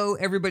 even though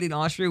everybody in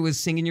Austria was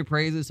singing your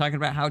praises, talking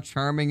about how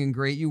charming and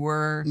great you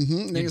were. And he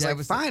Your was dad like,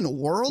 was- fine,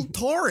 world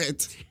tour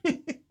it.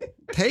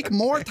 Take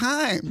more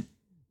time.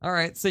 All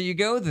right, so you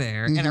go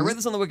there, and I read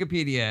this on the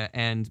Wikipedia,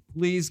 and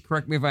please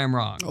correct me if I'm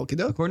wrong. Okie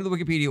doke. According to the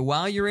Wikipedia,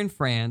 while you're in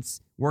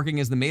France, working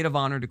as the maid of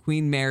honor to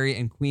Queen Mary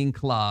and Queen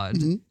Claude,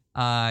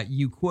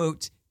 you,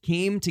 quote,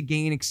 came to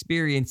gain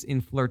experience in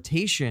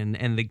flirtation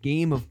and the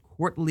game of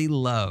courtly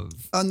love.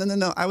 Oh,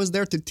 no. I was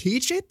there to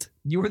teach it.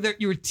 You were there.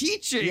 You were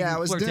teaching. Yeah, I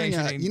was doing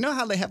flirtation. you know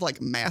how they have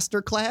like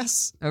master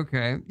class?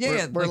 Okay. Yeah. Where,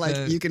 yeah, where like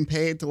the- you can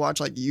pay to watch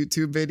like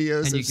YouTube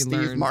videos And of you can Steve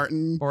learn-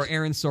 Martin. or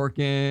Aaron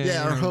Sorkin.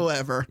 Yeah, or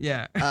whoever.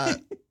 Yeah.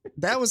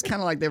 That was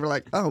kind of like they were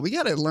like, oh, we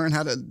got to learn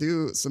how to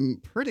do some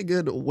pretty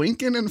good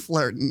winking and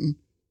flirting.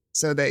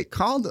 So they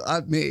called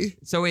me.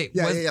 So wait.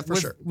 Yeah, for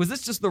sure. Was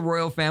this just the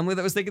royal family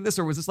that was thinking this,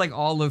 or was this like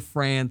all of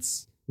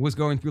France was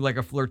going through like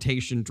a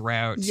flirtation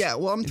drought? Yeah,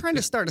 well, I'm trying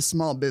to start a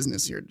small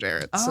business here,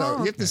 Jarrett. So Oh,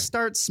 you have to okay.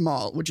 start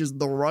small, which is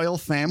the royal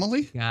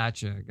family.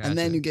 Gotcha. And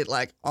then you get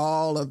like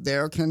all of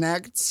their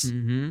connects.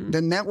 Mm-hmm.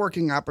 The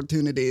networking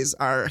opportunities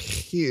are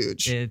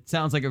huge. It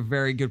sounds like a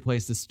very good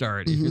place to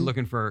start if you're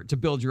looking to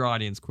build your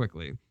audience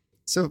quickly.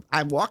 So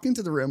I walk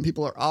into the room,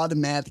 people are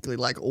automatically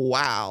like,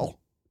 wow.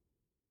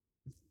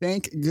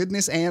 Thank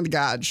goodness and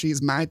God,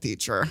 she's my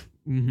teacher.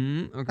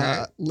 Mm-hmm.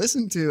 Okay.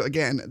 Listen to,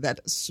 again, that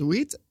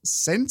sweet,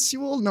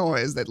 sensual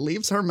noise that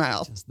leaves her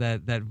mouth. Just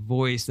that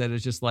voice that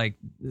is just like,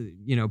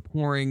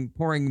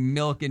 pouring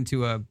milk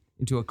into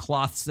a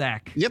cloth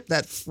sack. Yep,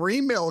 that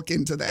free milk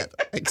into that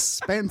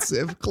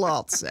expensive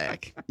cloth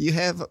sack. You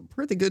have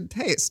pretty good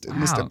taste, Wow.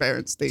 Mr.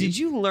 Berenstein. Did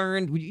you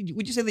learn? Would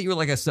you say that you were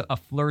like a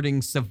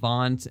flirting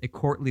savant, a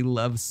courtly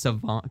love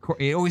savant?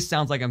 It always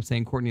sounds like I'm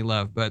saying Courtney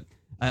Love, but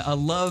a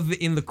love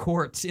in the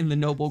courts, in the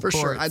noble For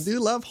courts. sure. I do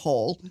love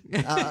Hole.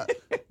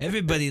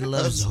 Everybody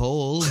loves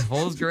Hole.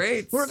 Hole's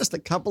great. We're just a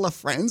couple of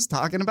friends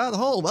talking about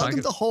Hole.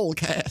 Welcome to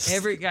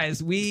Holecast.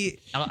 Guys,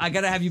 I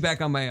gotta have you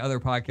back on my other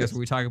podcast where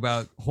we talk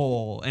about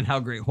Hole and how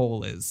great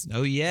Hole is.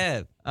 Oh,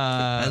 yeah.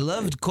 I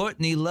loved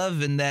Courtney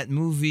Love in that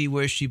movie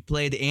where she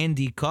played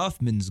Andy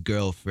Kaufman's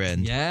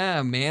girlfriend.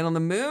 Yeah, Man on the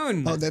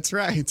Moon. Oh, that's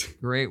right.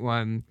 Great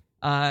one.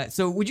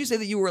 So would you say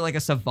that you were like a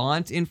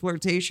savant in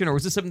flirtation, or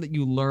was this something that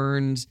you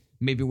learned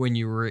maybe when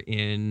you were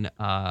in,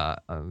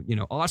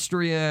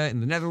 Austria, in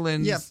the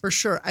Netherlands? Yeah, for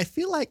sure. I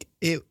feel like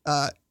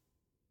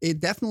it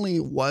definitely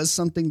was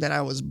something that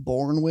I was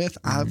born with.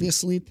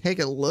 Obviously, take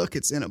a look.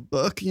 It's in a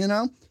book,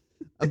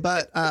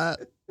 But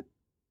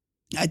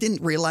I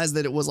didn't realize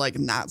that it was like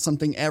not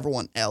something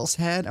everyone else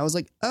had. I was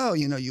like, oh,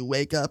 you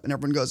wake up and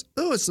everyone goes,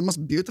 oh, it's the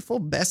most beautiful,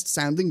 best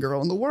sounding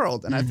girl in the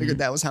world. And I figured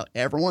that was how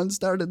everyone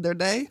started their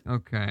day,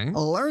 Okay.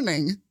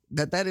 learning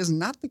that is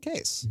not the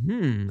case.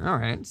 All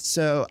right.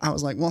 So I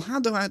was like, well, how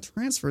do I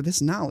transfer this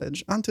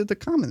knowledge onto the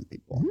common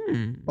people?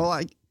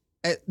 Well,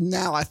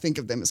 now I think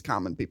of them as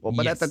common people,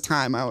 but Yes. at the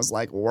time I was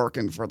like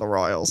working for the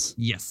royals.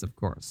 Yes, of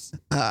course.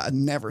 I'd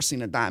never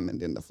seen a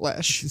diamond in the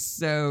flesh.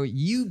 So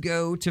you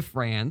go to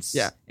France,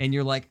 Yeah. and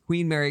you're like,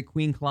 Queen Mary,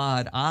 Queen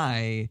Claude,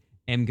 I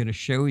am going to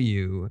show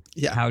you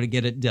Yeah. how to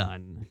get it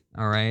done.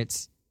 All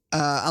right?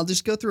 I'll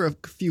just go through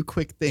a few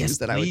quick things Yes,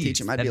 that I would please.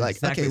 teach him. I'd That be is like,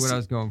 exactly okay, what so I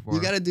was going for. you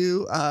got to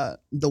do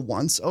the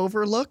once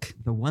over look.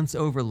 The once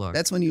overlook.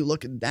 That's when you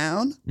look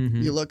down,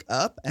 Mhm. you look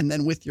up, and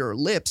then with your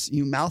lips,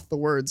 you mouth the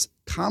words,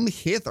 come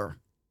hither.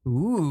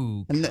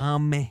 Ooh, And the-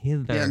 come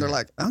hither. Yeah, and they're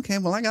like, okay,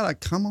 well, I got to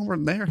come over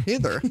there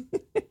hither.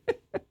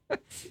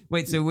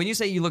 Wait, so when you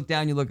say you look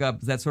down, you look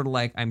up, is that sort of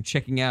like I'm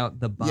checking out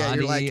the body Yeah,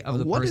 you're like, of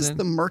the what is person?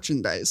 the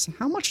merchandise?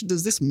 How much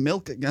does this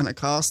milk gonna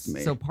cost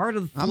me? So part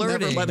of I'm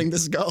flirting, never letting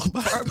this go.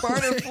 by the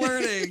part of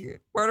way.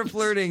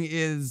 flirting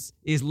is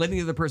letting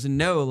the other person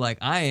know, like,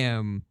 I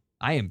am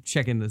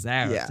checking this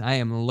out. Yeah. I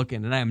am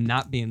looking, and I am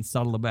not being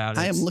subtle about it.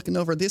 I am looking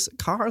over this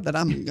car that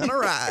I'm gonna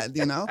ride.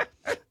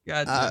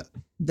 Gotcha.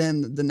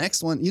 Then the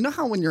next one, you know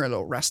how when you're at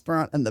a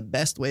restaurant and the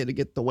best way to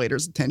get the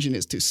waiter's attention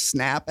is to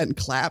snap and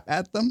clap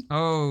at them?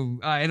 Oh,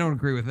 I don't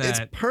agree with It's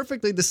that.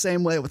 perfectly the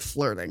same way with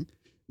flirting.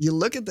 You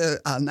look at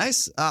the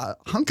nice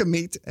hunk of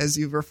meat, as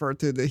you refer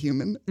to the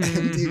human,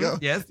 and you go,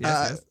 yes,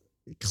 yes.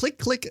 click,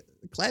 click,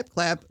 clap,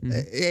 clap,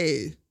 Mhm.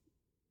 hey.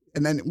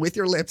 And then with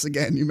your lips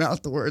again, you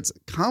mouth the words,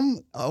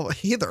 come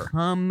hither.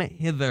 Come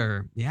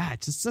hither. Yeah,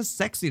 it's just so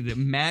sexy to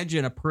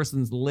imagine a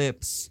person's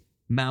lips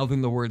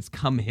mouthing the words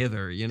 "come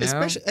hither," you know?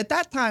 Especially at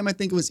that time, I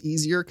think it was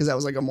easier because that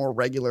was like a more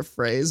regular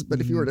phrase. But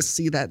if you were to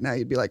see that now,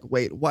 you'd be like,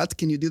 wait, what?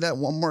 Can you do that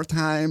one more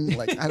time?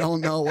 Like, I don't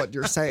know what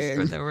you're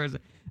saying.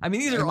 I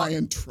mean, these are Am all, I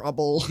in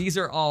trouble? these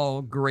are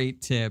all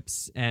great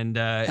tips, and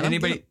And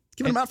anybody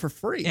giving them out for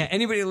free. yeah,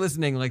 anybody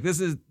listening, like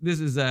this is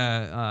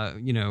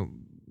you know,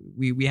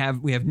 we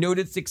have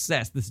noted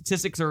success. The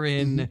statistics are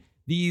in.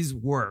 These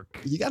work.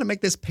 You got to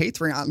make this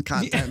Patreon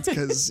content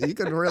because you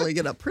could really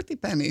get a pretty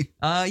penny.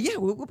 Yeah,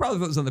 we'll probably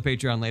put this on the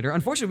Patreon later.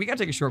 Unfortunately, we got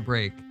to take a short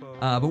break,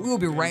 but we will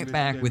be right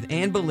back with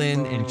Anne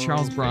Boleyn and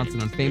Charles Bronson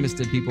on Famous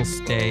Dead People.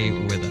 Stay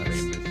with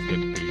us.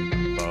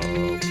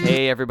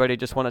 Hey everybody,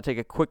 just want to take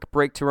a quick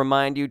break to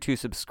remind you to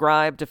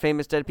subscribe to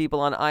Famous Dead People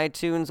on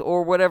iTunes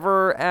or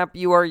whatever app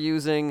you are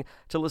using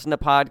to listen to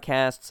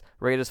podcasts.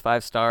 Rate us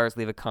 5 stars,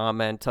 leave a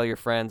comment, tell your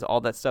friends.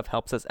 All that stuff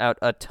helps us out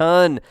a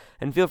ton.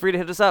 And feel free to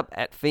hit us up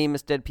at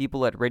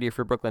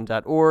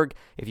famousdeadpeople@radiofreebrooklyn.org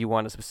if you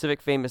want a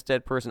specific famous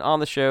dead person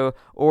on the show,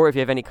 or if you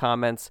have any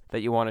comments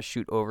that you want to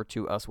shoot over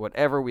to us.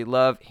 Whatever, we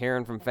love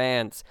hearing from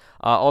fans.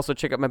 Also,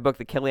 check out my book,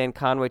 The Kellyanne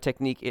Conway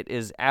Technique. It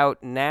is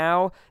out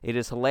now. It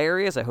is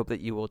hilarious. I hope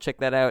that you will check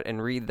that out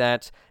and read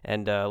that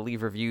and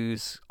leave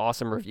reviews,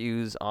 awesome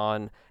reviews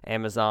on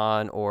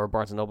Amazon or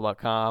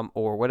BarnesandNoble.com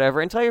or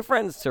whatever, and tell your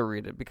friends to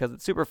read it because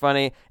it's super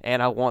funny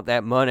and I want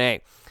that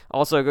money.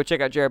 Also, go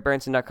check out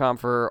JaredBarenson.com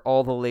for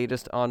all the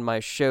latest on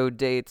my show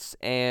dates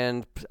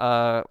and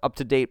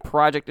up-to-date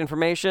project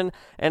information.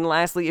 And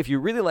lastly, if you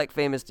really like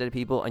Famous Dead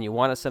People and you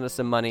want to send us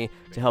some money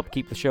to help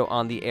keep the show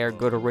on the air,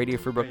 go to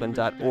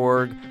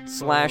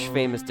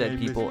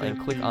radiofreebrooklyn.org/famousdeadpeople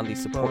and click on the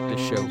Support the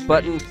Show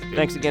button.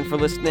 Thanks again for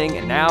listening,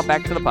 and now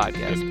back to the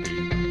podcast.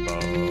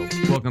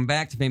 Welcome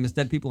back to Famous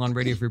Dead People on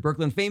Radio Free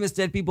Brooklyn. Famous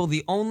Dead People,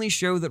 the only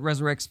show that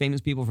resurrects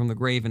famous people from the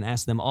grave and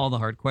asks them all the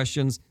hard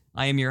questions.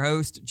 I am your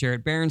host,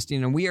 Jared Berenstein,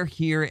 and we are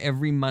here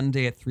every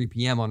Monday at 3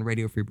 p.m. on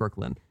Radio Free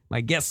Brooklyn.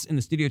 My guests in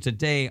the studio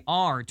today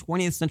are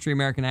 20th century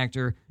American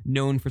actor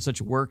known for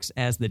such works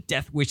as the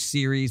Death Wish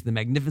series, The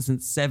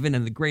Magnificent Seven,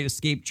 and The Great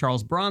Escape,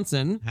 Charles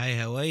Bronson. Hi,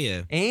 how are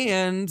you?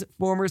 And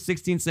former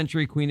 16th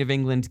century Queen of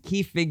England,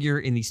 key figure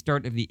in the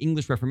start of the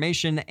English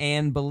Reformation,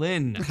 Anne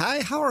Boleyn.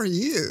 Hi, how are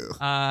you?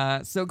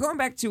 So going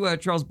back to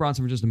Charles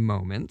Bronson for just a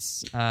moment.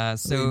 So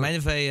mind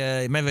if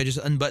I just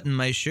unbutton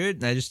my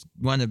shirt? I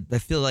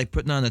feel like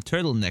putting on a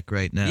turtleneck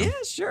right now. Yeah,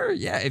 sure.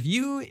 Yeah, if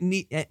you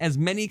need as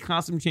many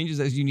costume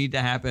changes as you need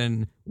to happen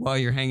while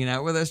you're hanging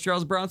out with us,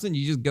 Charles Bronson,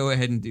 you just go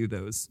ahead and do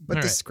those. But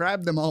all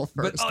describe them all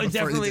first. But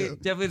definitely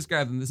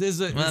describe them.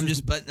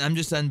 I'm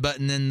just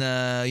unbuttoning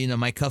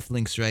my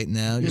cufflinks right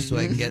now, just so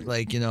I can get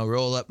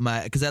roll up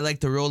because I like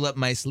to roll up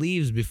my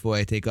sleeves before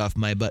I take off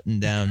my button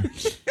down.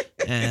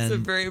 It's a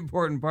very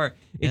important part.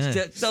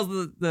 It tells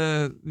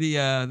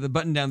the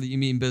button down that you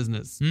mean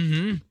business.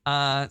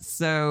 Mm-hmm.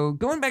 So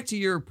going back to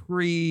your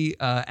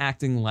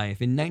pre-acting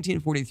life, in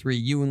 1943,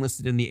 you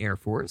enlisted in the Air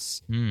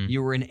Force.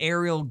 You were an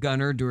aerial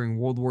gunner during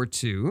World War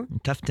II.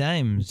 Tough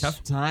times.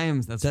 Tough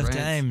times. That's Tough right.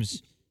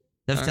 times.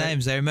 Tough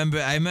times. I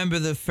remember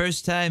the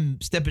first time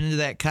stepping into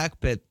that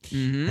cockpit,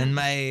 and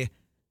I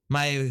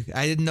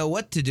didn't know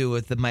what to do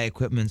with my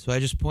equipment, so I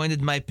just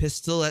pointed my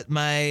pistol at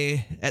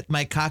my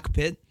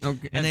cockpit,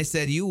 and I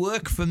said, "You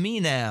work for me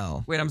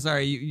now." Wait, I'm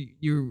sorry.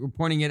 You were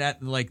pointing it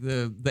at like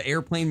the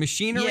airplane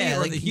machinery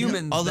or the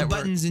humans? All the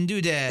buttons and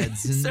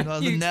doodads and So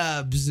all the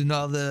knobs and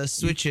all the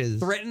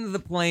switches. Threatened the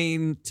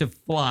plane to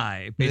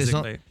fly,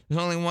 basically. There's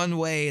only one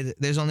way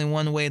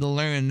to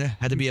learn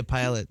how to be a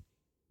pilot.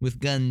 With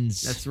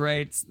guns. That's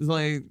right. There's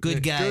only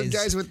good guys. Good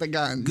guys with the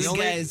guns. Good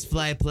guys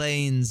fly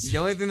planes. The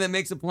only thing that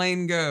makes a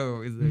plane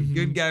go is a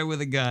good guy with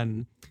a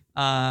gun.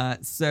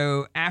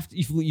 So after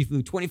you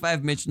flew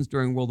 25 missions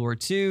during World War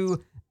II.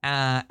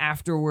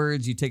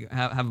 Afterwards, you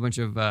have a bunch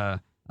of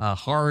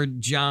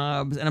hard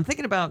jobs, and I'm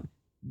thinking about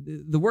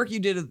the work you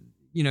did,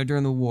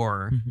 during the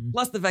war,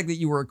 plus the fact that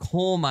you were a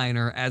coal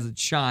miner as a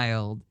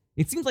child.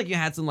 It seems like you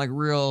had some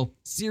real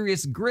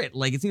serious grit.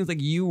 Like it seems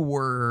like you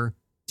were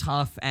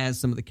tough as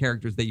some of the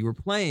characters that you were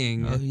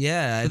playing. Oh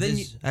yeah,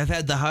 I've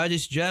had the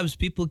hardest jobs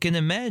people can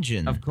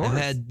imagine. Of course,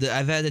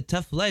 I've had a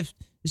tough life.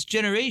 This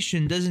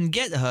generation doesn't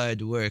get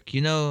hard work,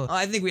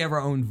 I think we have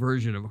our own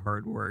version of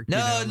hard work.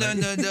 No.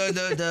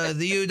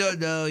 You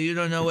don't know. You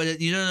don't know what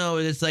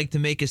it's like to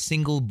make a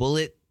single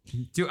bullet.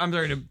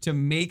 To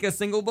make a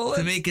single bullet?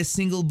 To make a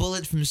single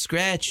bullet from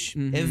scratch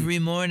every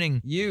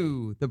morning.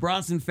 You, the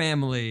Bronson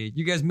family,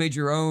 you guys made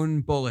your own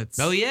bullets.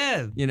 Oh,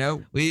 yeah.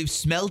 We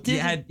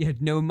smelted. You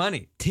had no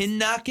money. Tin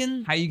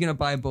knocking. How are you going to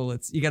buy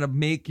bullets? You got to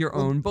make your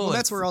own bullets. Well,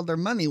 that's where all their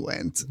money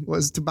went,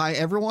 was to buy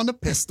everyone a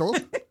pistol.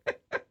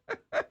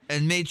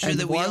 And made sure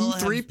that we all one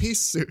have...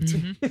 three-piece suit.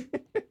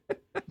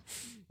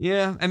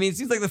 Yeah, I mean, it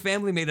seems like the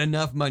family made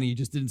enough money, you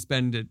just didn't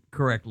spend it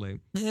correctly.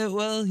 Yeah,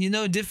 well,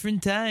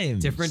 different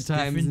times. Different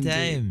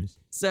times.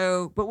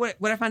 So, but what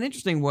I found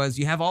interesting was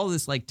you have all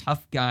this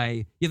tough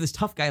guy, you have this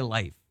tough guy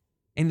life,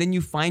 and then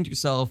you find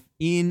yourself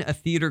in a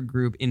theater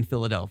group in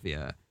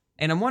Philadelphia.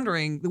 And I'm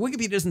wondering, the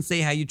Wikipedia doesn't say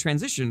how you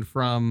transitioned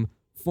from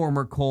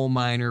former coal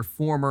miner,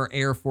 former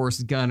Air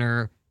Force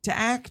gunner, to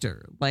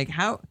actor? Like,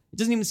 how it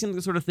doesn't even seem like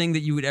the sort of thing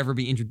that you would ever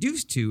be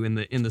introduced to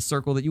in the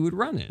circle that you would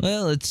run in.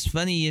 Well, it's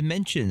funny you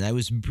mentioned. I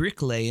was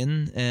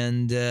bricklaying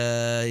and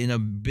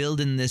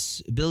building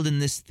this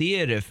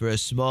theater for a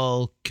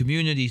small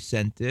community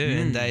center,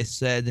 and I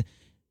said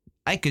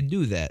I could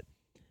do that.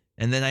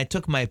 And then I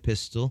took my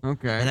pistol,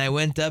 and I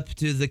went up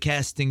to the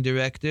casting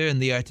director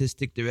and the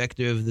artistic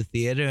director of the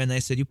theater, and I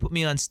said, "You put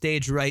me on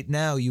stage right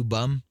now, you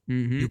bum,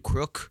 you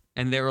crook."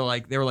 And they were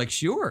like,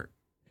 sure.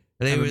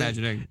 I'm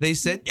imagining. They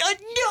said,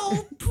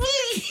 "No,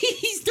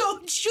 please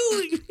don't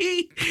shoot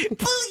me,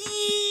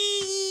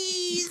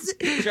 please."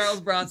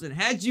 Charles Bronson,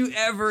 had you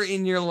ever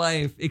in your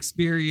life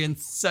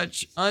experienced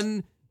such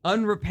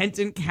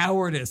unrepentant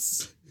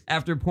cowardice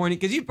after pointing?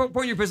 Because you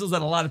point your pistols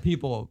at a lot of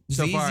people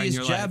so far in your life. It's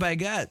the easiest job I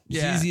got. It's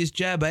Yeah. the easiest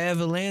job I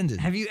ever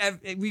landed.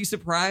 Were you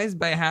surprised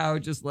by how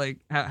just like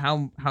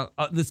how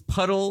this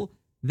puddle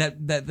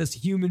that this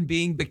human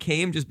being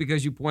became just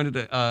because you pointed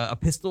a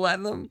pistol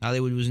at them?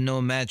 Hollywood was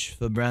no match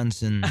for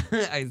Bronson.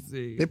 I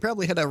see. They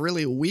probably had a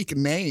really weak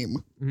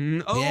name.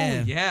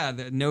 Oh yeah,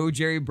 no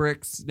Jerry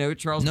Bricks, no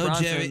Charles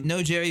Bronson.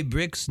 No Jerry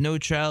Bricks, no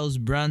Charles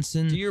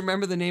Bronson. Do you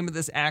remember the name of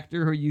this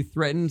actor who you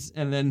threatened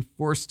and then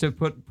forced to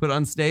put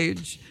on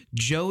stage?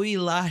 Joey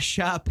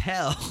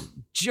LaChapelle.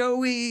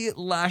 Joey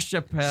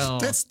LaChapelle.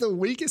 That's the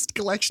weakest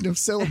collection of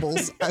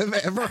syllables I've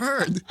ever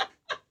heard.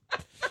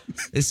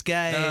 This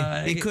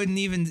guy, he couldn't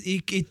even, he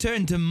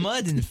turned to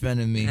mud in front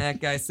of me.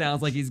 That guy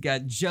sounds like he's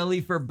got jelly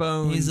for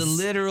bones. He's a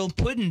literal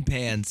pudding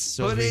pants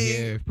over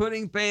here.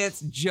 Pudding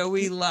pants,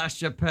 Joey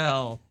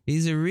LaChapelle.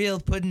 He's a real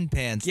pudding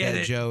pants,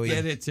 Joey.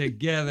 Get it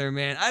together,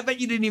 man. I bet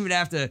you didn't even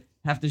have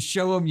to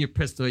show him your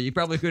pistol. You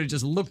probably could have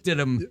just looked at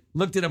him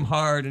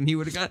hard, and he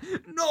would have gone,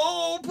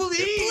 "No,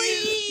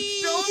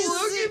 please, don't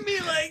look at me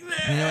like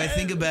that." You know, I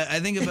think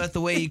about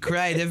the way he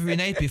cried every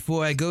night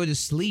before I go to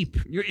sleep.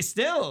 You're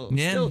still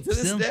to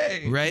this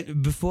day,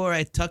 right before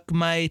I tuck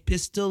my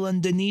pistol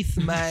underneath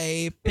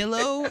my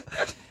pillow.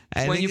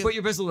 When you put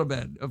your pistol to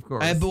bed, of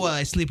course.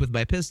 I sleep with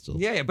my pistol.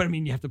 Yeah, but I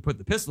mean, you have to put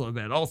the pistol in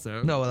bed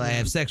also. No, I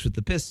have sex with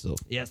the pistol.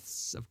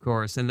 Yes, of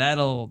course, and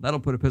that'll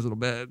put a pistol to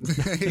bed.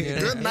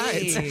 Good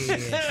night.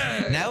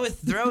 Hey, now we're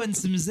throwing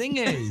some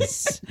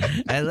zingers.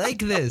 I like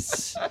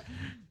this.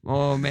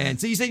 Oh man!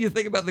 So you said you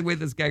think about the way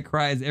this guy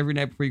cries every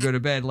night before you go to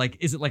bed. Like,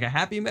 is it like a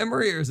happy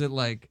memory, or is it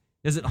like,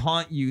 does it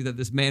haunt you that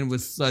this man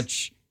was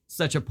such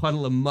a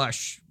puddle of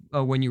mush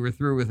when you were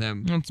through with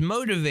him? It's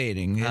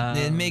motivating.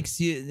 It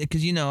makes you,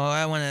 because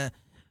I want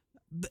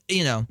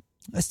to,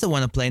 I still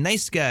want to play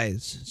nice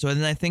guys. So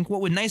then I think,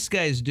 what would nice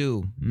guys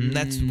do? And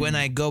that's when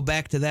I go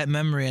back to that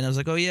memory, and I was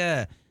like, oh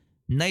yeah,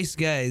 nice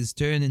guys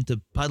turn into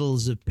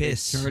puddles of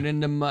piss. They turn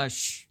into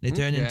mush. They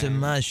turn into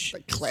mush. The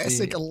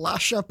classic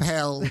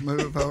LaChapelle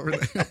move over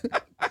there.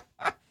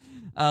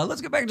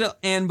 Let's go back to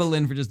Anne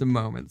Boleyn for just a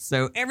moment.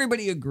 So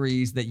everybody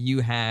agrees that you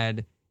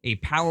had a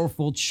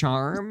powerful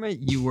charm.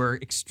 You were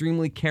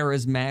extremely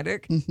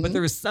charismatic, but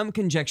there was some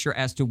conjecture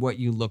as to what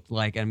you looked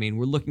like. I mean,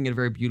 we're looking at a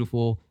very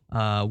beautiful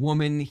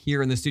woman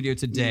here in the studio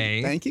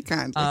today. Thank you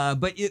kindly.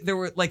 But there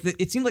were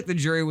it seemed like the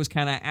jury was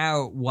kind of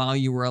out while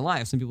you were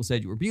alive. Some people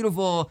said you were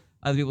beautiful.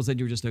 Other people said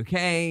you were just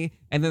okay.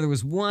 And then there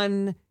was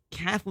one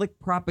Catholic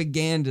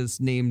propagandist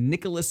named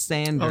Nicholas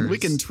Sanders. Oh, we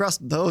can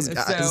trust those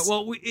guys.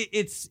 So,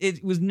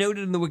 it was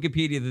noted in the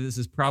Wikipedia that this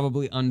is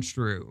probably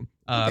untrue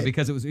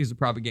because he's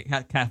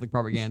a Catholic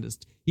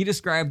propagandist. He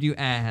described you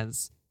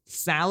as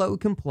sallow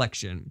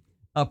complexion,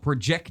 a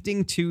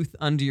projecting tooth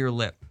under your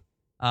lip,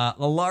 a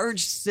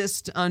large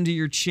cyst under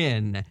your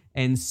chin,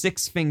 and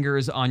 6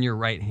 fingers on your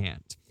right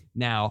hand.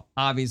 Now,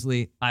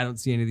 obviously, I don't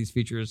see any of these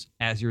features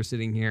as you're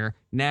sitting here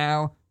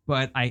now,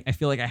 but I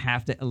feel like I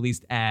have to at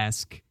least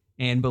ask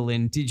Anne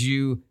Boleyn, did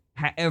you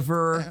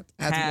ever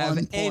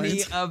have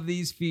any of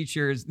these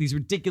features, these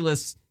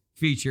ridiculous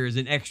features,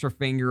 an extra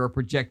finger, a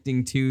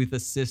projecting tooth, a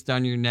cyst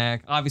on your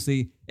neck?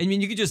 Obviously, I mean,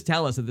 you could just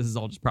tell us that this is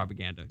all just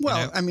propaganda.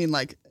 Well, I mean,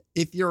 like,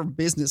 if your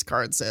business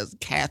card says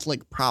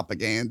Catholic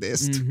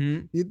propagandist,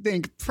 you'd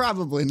think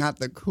probably not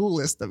the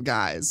coolest of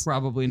guys.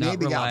 Probably not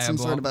Maybe reliable. got some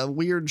sort of a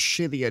weird,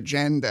 shitty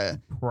agenda.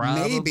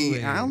 Probably.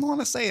 Maybe, I don't want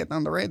to say it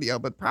on the radio,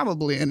 but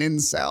probably an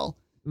incel.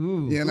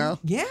 Ooh. You know?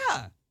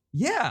 Yeah.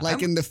 Yeah.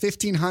 Like in the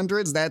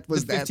 1500s, that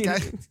was that guy.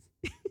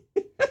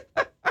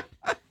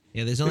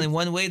 Yeah, there's only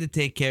one way to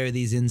take care of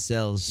these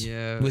incels.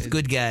 Yeah, with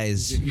good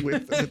guys.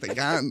 with a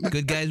gun.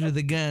 Good guys with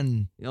a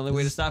gun. The only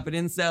way to stop an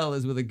incel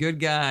is with a good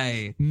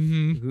guy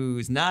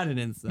who's not an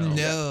incel.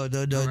 No.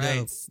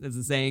 Right. As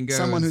the saying goes.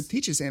 Someone who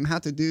teaches him how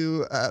to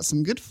do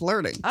some good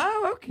flirting.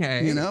 Oh,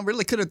 okay.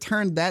 Really could have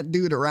turned that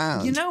dude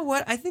around. You know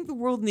what? I think the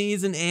world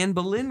needs an Anne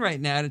Boleyn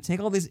right now to take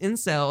all these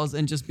incels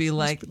and just be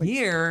like,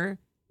 here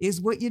is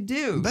what you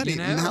do. Buddy,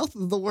 mouth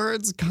the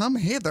words, come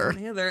hither.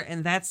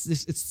 And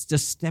it's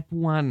just step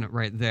one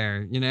right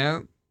there,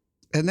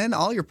 And then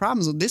all your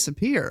problems will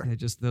disappear.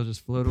 They'll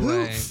just float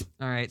away.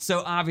 All right.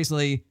 So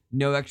obviously,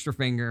 no extra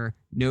finger,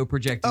 no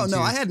projecting. Oh, no,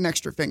 tooth. I had an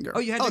extra finger. Oh,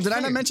 you had Oh, an did extra I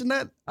not finger? mention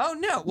that? Oh,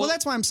 no. Well,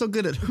 that's why I'm so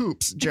good at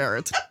hoops,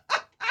 Jarrett.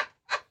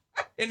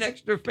 An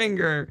extra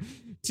finger.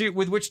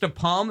 with which to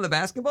palm the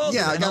basketball?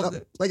 Yeah, Does I it got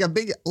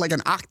help like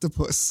an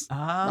octopus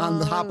on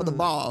the top of the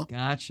ball.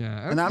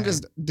 Gotcha. And I'm Okay.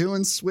 just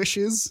doing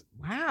swishes,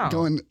 wow.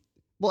 going,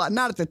 well,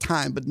 not at the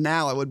time, but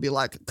now I would be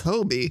like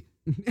Kobe,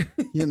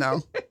 you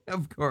know.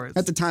 Of course.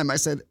 At the time, I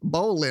said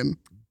bowling,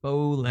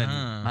 Bolin,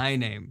 Ah. my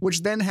name.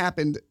 which then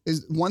happened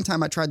is one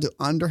time I tried to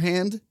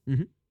underhand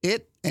Mhm.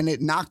 it, and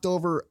it knocked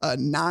over a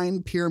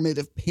 9 pyramid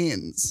of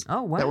pins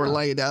Oh wow. that were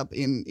laid up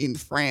in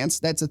France.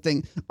 That's the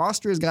thing.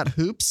 Austria's got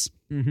hoops.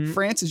 Mhm.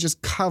 France is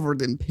just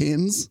covered in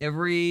pins.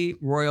 Every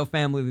royal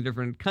family of the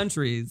different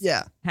countries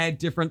Yeah. had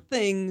different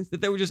things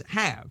that they would just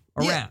have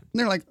around. Yeah. And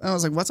they're like, I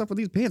was like, what's up with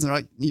these pins? And they're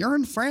like, you're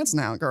in France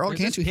now, girl. There's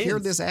Can't you just hear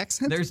pins. this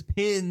accent? There's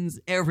pins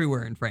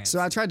everywhere in France.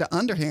 So I tried to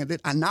underhand it.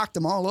 I knocked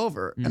them all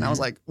over. And I was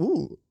like,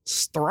 ooh,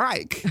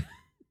 strike.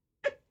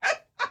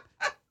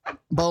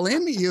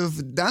 Bolin,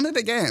 you've done it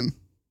again.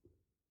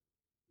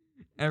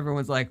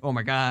 Everyone's like, "Oh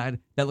my god,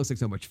 that looks like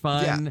so much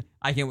fun! Yeah.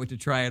 I can't wait to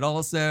try it."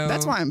 Also,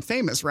 That's why I'm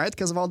famous, right?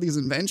 Because of all these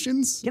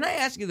inventions. Can I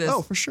ask you this?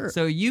 Oh, for sure.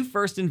 So you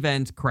first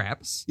invent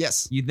craps.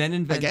 Yes. You then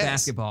invent guess.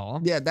 basketball.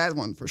 Yeah, that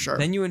one for sure.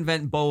 Then you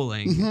invent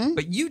bowling. Mhm.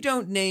 But you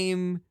don't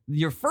name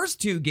your first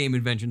two game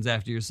inventions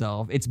after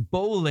yourself. It's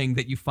bowling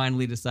that you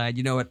finally decide,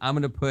 you know what, I'm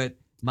going to put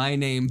my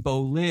name,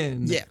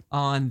 Bolin, Yeah.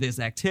 on this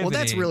activity. Well,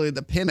 that's really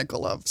the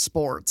pinnacle of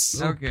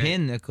sports. Okay.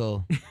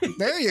 Pinnacle.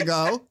 There you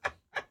go.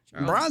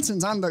 Charles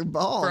Bronson's on the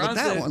ball with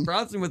that one.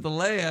 Bronson with the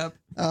layup.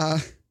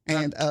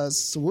 And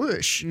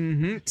swoosh.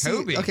 Mm-hmm. See,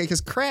 Kobe. okay, because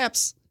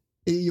craps,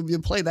 you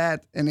play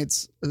that and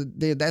it's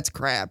that's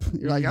crap.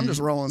 You're like, I'm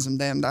just rolling some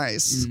damn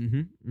dice.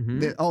 Mm-hmm.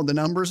 Mm-hmm. The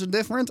numbers are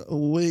different.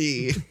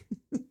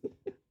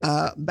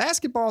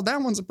 Basketball,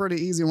 that one's a pretty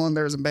easy one.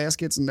 There's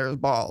baskets and there's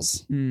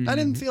balls. I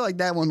didn't feel like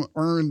that one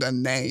earned a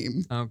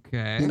name.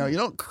 Okay. You know, you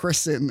don't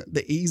christen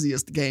the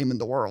easiest game in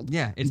the world.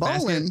 Yeah, it's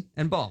Bowling, basket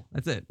and ball.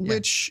 That's it. Yeah.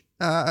 which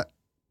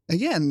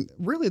again,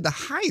 really the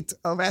height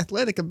of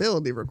athletic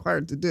ability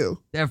required to do.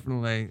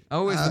 Definitely.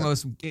 Always the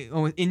most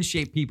in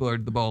shape people are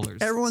the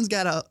bowlers. Everyone's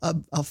got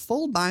a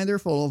full binder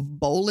full of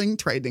bowling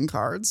trading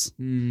cards.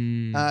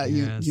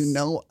 Yes. You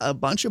know a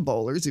bunch of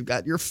bowlers. You've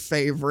got your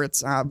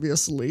favorites,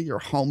 obviously, your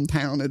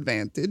hometown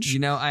advantage. You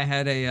know, I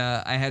had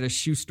a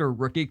Schuster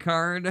rookie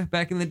card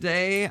back in the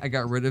day. I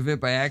got rid of it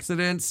by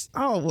accident.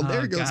 Oh well,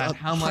 there Oh, goes God,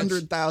 how much?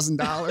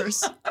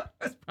 $100,000.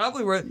 That's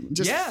probably where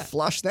Just yeah.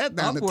 flush that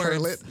down the Upwards.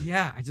 toilet.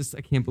 Yeah,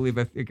 I can't believe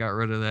I got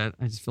rid of that.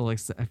 I just feel like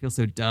I feel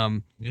so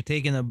dumb. You're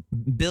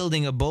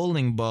building a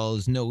bowling ball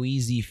is no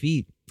easy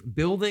feat.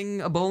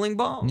 Building a bowling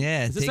ball.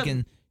 Yeah, Is this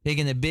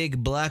taking a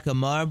big block of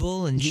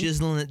marble and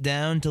chiseling it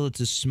down till it's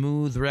a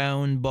smooth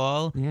round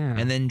ball. Yeah.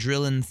 And then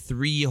drilling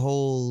 3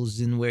 holes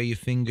in where your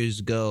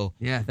fingers go.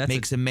 Yeah, that's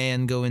Makes a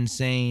man go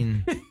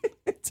insane.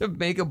 to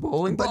make a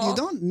bowling But ball. you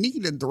don't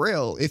need a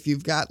drill if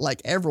you've got,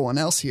 like everyone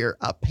else here,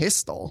 a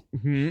pistol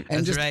and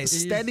That's just right.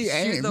 steady You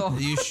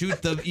shoot aim.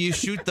 the- you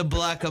shoot the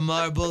block of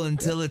marble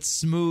until it's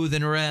smooth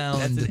and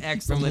round. That's an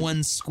excellent- from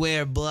one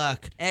square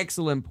block.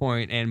 Excellent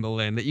point, Anne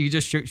Boleyn, that you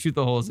just shoot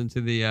the holes into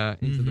the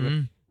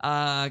the.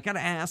 Gotta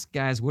ask,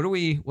 guys, what are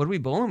we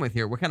bowling with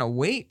here? What kind of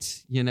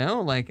weight? You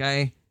know, like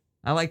I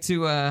like to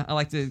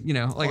you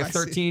know, like Oh, a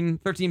I see.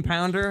 13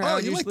 pounder. Oh,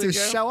 you like to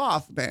show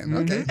off, then?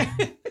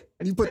 Okay.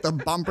 You put the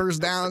bumpers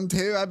down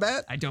too, I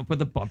bet. I don't put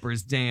the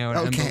bumpers down.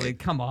 Okay. Emily,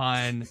 come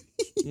on.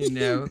 You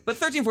know, but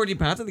 13, 14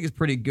 pounds, I think is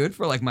pretty good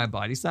for like my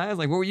body size.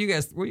 Like, what were you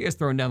guys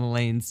throwing down the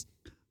lanes?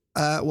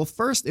 Well,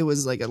 first it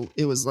was like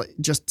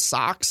just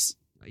socks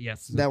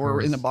Yes, of that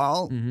were in the course.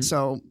 ball. Mhm.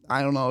 So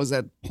I don't know, is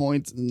that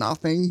point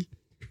nothing?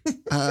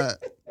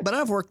 But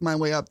I've worked my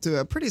way up to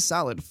a pretty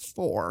solid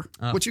 4,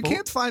 which you 4?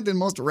 can't find in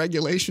most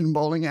regulation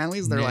bowling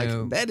alleys. They're No.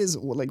 like, that is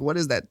like, what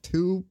is that?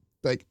 2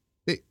 like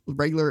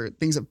regular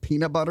things of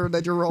peanut butter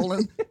that you're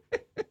rolling?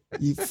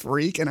 You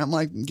freak. And I'm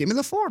like, give me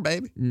the 4,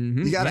 baby.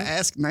 Mhm, You got to yeah.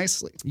 ask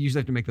nicely. You usually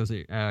have to make those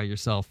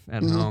yourself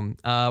at Mm-hmm. home.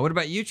 What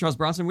about you, Charles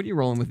Bronson? What are you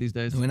rolling with these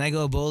days? When I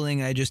go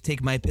bowling, I just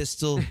take my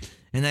pistol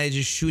and I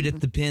just shoot at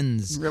the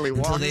pins Really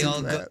until walked they into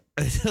all that.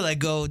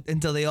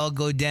 until they all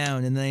go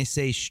down, and then I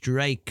say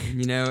strike.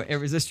 You know, it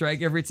was a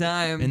strike every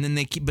time. And then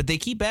they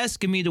keep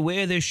asking me to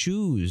wear their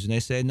shoes, and I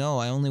say no,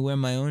 I only wear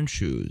my own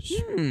shoes.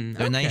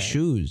 They're nice okay.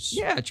 shoes.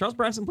 Yeah, Charles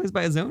Bronson plays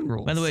by his own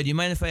rules. By the way, do you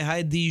mind if I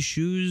hide these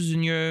shoes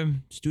in your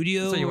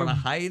studio? so you or- want to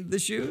hide the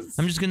shoes?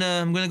 I'm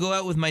gonna go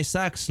out with my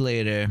socks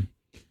later.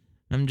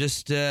 I'm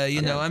just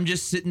I'm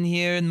just sitting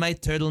here in my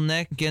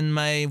turtleneck and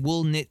my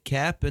wool knit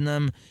cap, and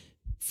I'm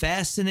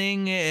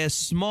fastening a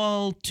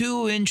small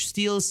 2-inch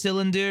steel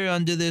cylinder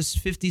under this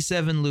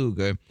 57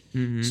 Luger.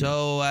 Mm-hmm.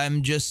 So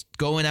I'm just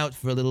going out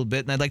for a little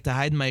bit, and I'd like to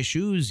hide my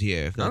shoes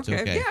here, if that's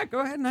okay. Yeah, go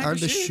ahead and hide Are your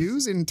the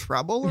shoes in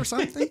trouble or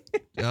something?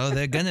 Oh,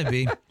 they're gonna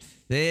be.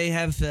 They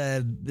have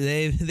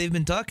they've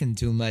been talking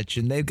too much,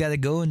 and they've got to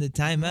go into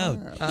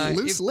timeout.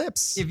 Loose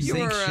lips. If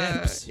Zinc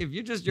ships.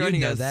 you're just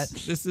joining know us, that.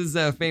 this is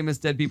Famous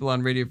Dead People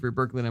on Radio Free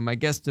Brooklyn, and my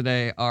guests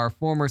today are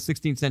former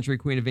 16th century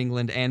Queen of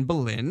England Anne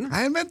Boleyn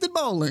I invented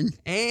bowling.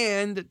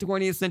 and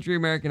 20th century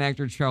American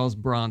actor Charles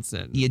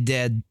Bronson. You're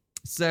dead.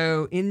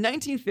 So in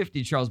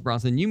 1950, Charles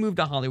Bronson, you moved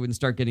to Hollywood and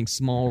start getting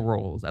small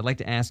roles. I'd like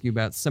to ask you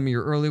about some of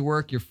your early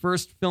work. Your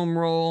first film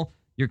role,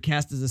 you're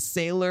cast as a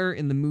sailor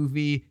in the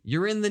movie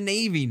You're in the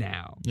Navy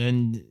Now.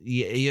 And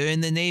you're in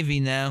the Navy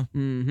now.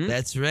 Mm-hmm.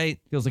 That's right.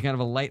 Feels like kind of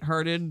a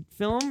lighthearted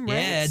film, right? Yeah,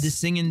 I had to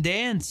sing and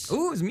dance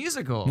Ooh, it was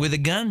musical. with a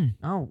gun.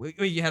 Oh, wait,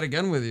 you had a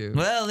gun with you.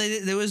 Well,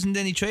 there wasn't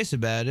any choice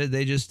about it.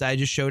 I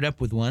just showed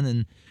up with one,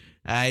 and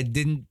I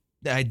didn't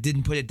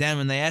put it down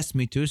when they asked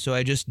me to, so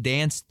I just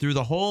danced through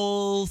the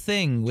whole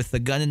thing with the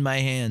gun in my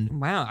hand.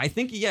 Wow, I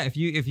think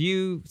if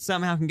you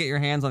somehow can get your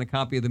hands on a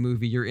copy of the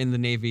movie You're in the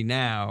Navy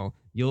Now,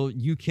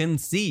 you can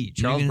see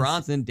Charles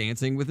Bronson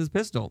dancing with his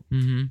pistol.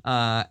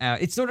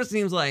 Mm-hmm. It sort of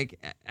seems like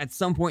at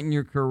some point in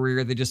your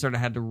career they just sort of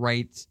had to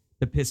write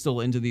the pistol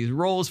into these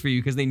roles for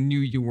you because they knew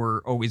you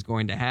were always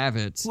going to have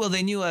it. Well,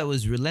 they knew I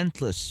was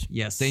relentless.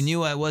 Yes, They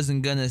knew I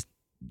wasn't gonna,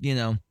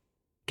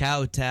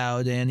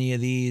 kowtow to any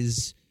of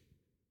these,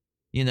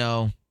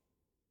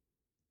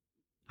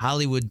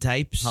 Hollywood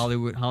types.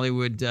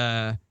 Hollywood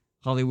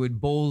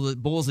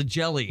bowls of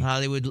jelly.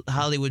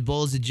 Hollywood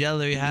bowls of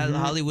jelly.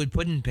 Hollywood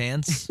pudding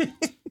pants.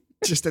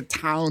 Just a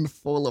town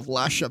full of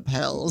La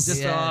Chapelles.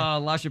 Just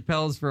La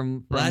Chapelles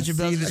from La sea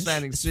Chapelles to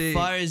shining as sea.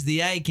 far as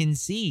the eye can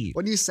see.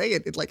 When you say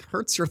it, it like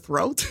hurts your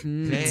throat.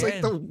 It's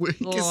like the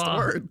weakest Ugh.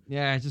 word.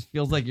 Yeah, it just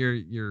feels like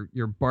you're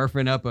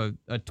barfing up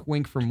a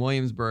twink from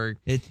Williamsburg.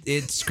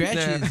 It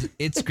scratches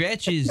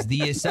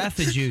the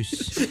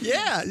esophagus.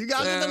 Yeah, you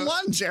got it in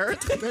one, Jared.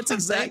 That's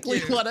exactly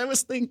Thank you. what I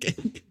was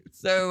thinking.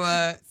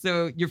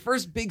 So your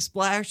first big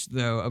splash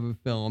though of a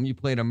film, you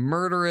played a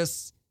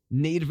murderous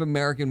Native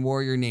American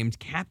warrior named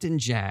Captain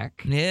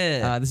Jack.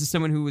 Yeah. This is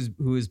someone who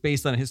was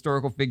based on a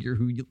historical figure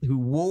who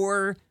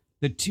wore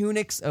the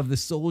tunics of the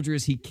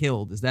soldiers he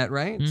killed. Is that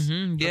right?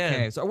 Mm-hmm, yeah.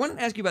 Okay, so I wanted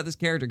to ask you about this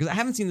character because I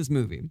haven't seen this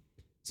movie.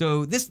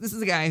 So this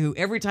is a guy who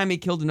every time he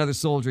killed another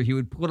soldier, he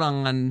would put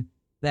on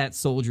that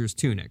soldier's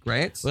tunic,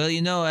 right? Well,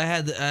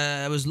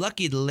 I was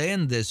lucky to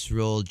land this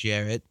role,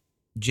 Jerry.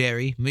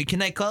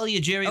 Can I call you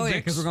Jerry Oh, Bricks? yeah,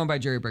 because we're going by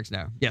Jerry Bricks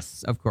now.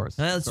 Yes, of course.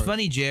 Well, it's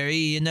funny,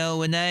 Jerry.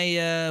 When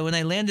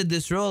I landed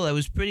this role, I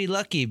was pretty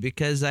lucky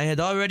because I had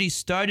already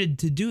started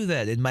to do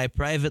that in my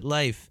private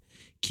life,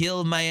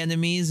 kill my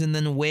enemies and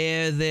then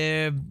wear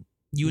their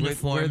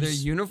uniforms. Wear their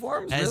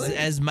uniforms, really?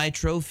 as my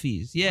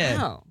trophies.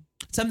 Yeah, Wow.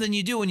 something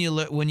you do when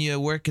you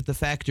work at the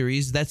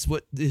factories. That's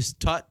what is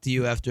taught to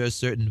you after a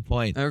certain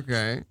point.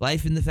 Okay.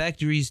 Life in the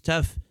factory is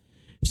tough.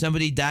 If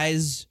somebody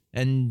dies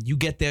and you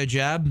get their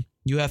job,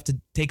 you have to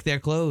take their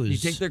clothes. You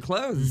take their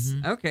clothes.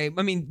 Mm-hmm. Okay.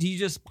 I mean, do you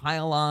just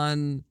pile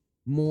on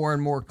more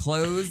and more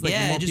clothes? Like the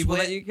yeah, more just people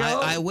wear, that you kill?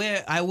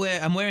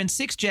 I'm wearing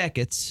 6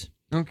 jackets.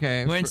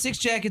 Okay. I'm wearing 6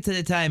 jackets at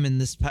a time in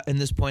this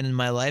point in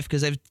my life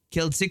because I've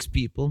killed 6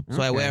 people,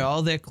 so I Okay. wear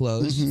all their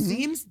clothes.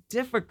 Seems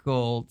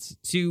difficult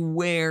to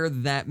wear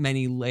that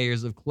many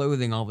layers of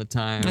clothing all the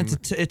time.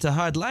 It's a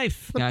hard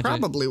life. But Gotcha.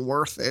 probably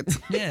worth it.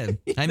 Yeah,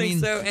 I think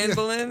so, Anne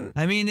Boleyn?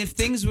 I mean, if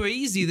things were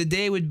easy, the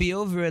day would be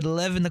over at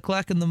 11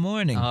 o'clock in the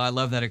morning. Oh, I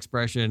love that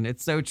expression.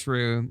 It's so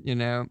true,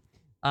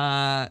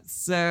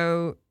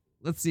 So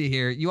let's see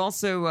here. You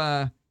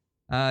also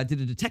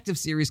did a detective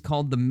series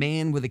called The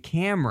Man with a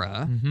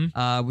Camera,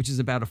 which is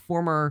about a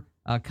former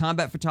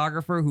combat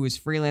photographer who is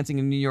freelancing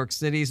in New York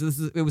City. So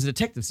it was a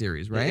detective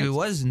series, right? It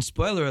was, and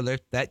spoiler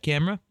alert, that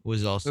camera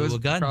was also It was a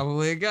gun.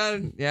 probably a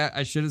gun. Yeah,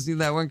 I should have seen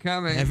that one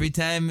coming. Every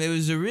time it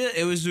was a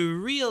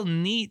real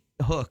neat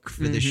hook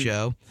for the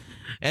show.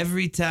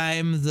 Every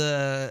time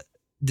the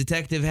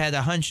detective had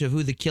a hunch of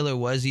who the killer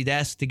was, he'd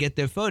ask to get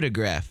their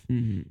photograph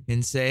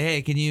and say,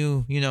 "Hey, can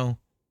you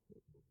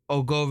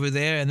go over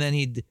there?" And then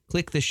he'd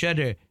click the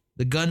shutter.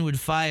 The gun would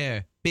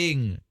fire.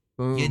 Bing.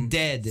 Boom. You're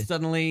dead.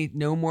 Suddenly,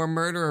 no more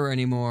murderer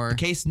anymore. The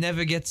case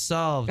never gets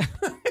solved.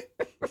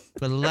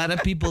 But a lot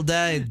of people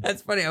died.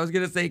 That's funny. I was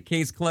gonna say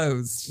case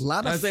closed. A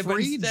lot I of was like, but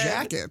free instead-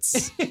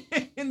 jackets.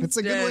 It's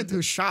a good way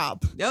to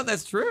shop. No,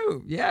 that's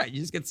true. Yeah, you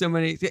just get so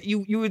many.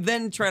 You would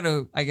then try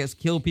to, I guess,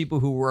 kill people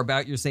who were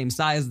about your same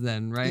size.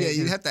 Then, right? Yeah,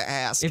 you have to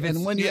ask. If it's-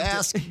 And when you you have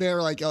ask,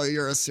 they're like, oh,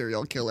 you're a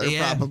serial killer,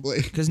 Yeah.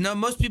 probably. Because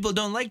most people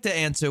don't like to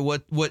answer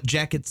what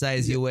jacket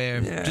size you wear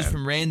Yeah. just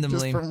from Just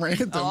randomly. from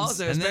randoms. Oh,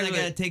 also, And then I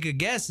especially- gotta take a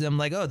guess. And I'm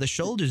like, oh, the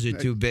shoulders are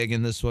too big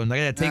in this one. I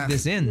gotta take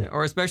this in.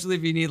 Or especially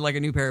if you need like a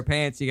new pair of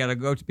pants, you got to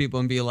go to people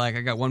and be like,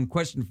 "I got one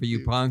question for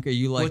you, punk. Are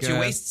you like What's your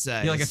waist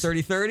size? You like a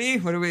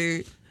 30-30? What do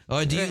we?"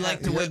 Or do you like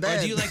to You're wear? Or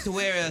dead. do you like to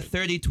wear a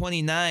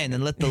 30-29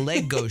 and let the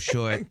leg go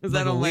short? 'Cause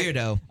like I don't a like-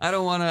 weirdo. I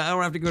don't want to. I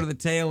don't have to go to the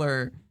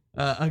tailor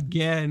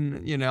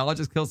again. I'll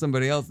just kill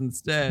somebody else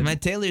instead. My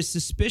tailor's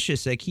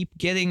suspicious. I keep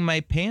getting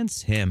my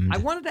pants hemmed. I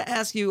wanted to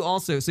ask you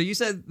also. So you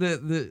said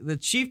the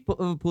chief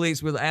of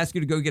police would ask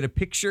you to go get a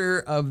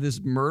picture of this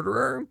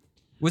murderer.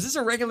 Was this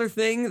a regular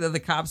thing that the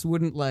cops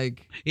wouldn't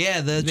like?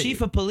 Yeah, the chief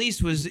of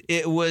police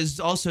was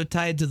also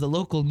tied to the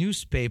local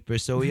newspaper,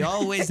 so we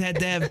always had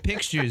to have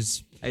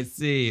pictures. I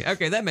see.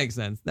 Okay, that makes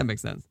sense.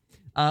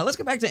 Let's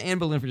go back to Anne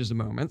Boleyn for just a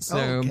moment. So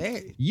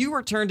Okay. you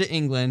returned to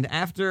England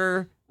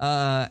after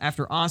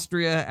after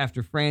Austria,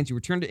 after France, you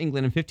returned to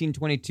England in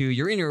 1522.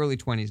 You're in your early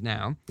 20s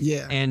now.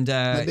 Yeah. And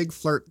My big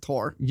flirt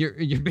tour. your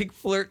big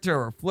flirt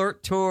tour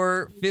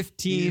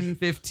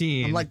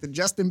 1515. I'm like the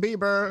Justin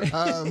Bieber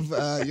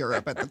of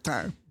Europe at the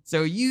time.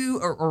 So you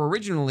are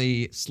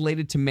originally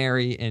slated to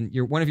marry, and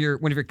you're one of your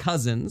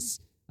cousins.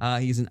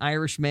 He's an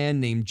Irish man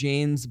named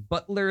James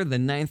Butler, the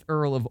 9th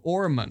Earl of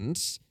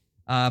Ormond.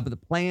 But the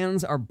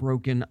plans are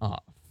broken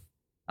off.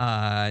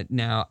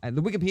 Now,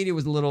 the Wikipedia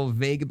was a little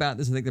vague about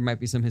this. I think there might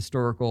be some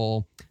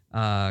historical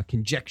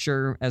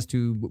conjecture as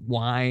to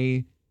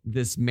why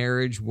this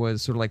marriage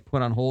was sort of like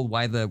put on hold,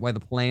 why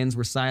the plans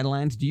were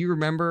sidelined. Do you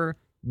remember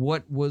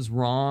what was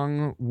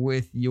wrong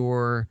with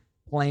your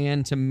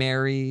plan to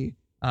marry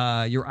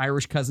your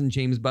Irish cousin,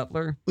 James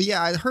Butler? Well,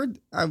 yeah,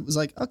 I was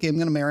like, okay, I'm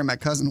going to marry my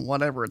cousin,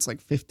 whatever. It's like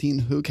 15,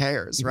 who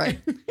cares, right?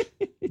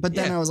 But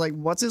then Yeah. I was like,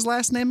 what's his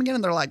last name again?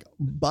 And they're like,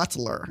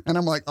 Butler. And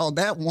I'm like, oh,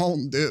 that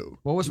won't do.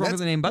 What was wrong with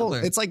the name well,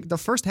 Butler? it's like the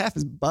first half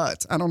is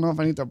but. I don't know if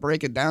I need to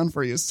break it down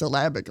for you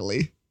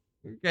syllabically.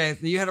 Okay,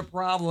 so you had a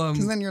problem.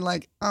 Because then you're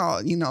like,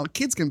 oh,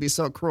 kids can be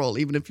so cruel,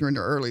 even if you're in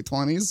your early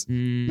 20s.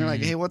 They're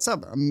like, hey, what's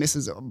up,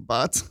 Mrs.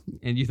 Butt?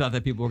 And you thought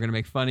that people were going to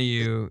make fun of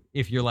you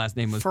if your last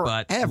name was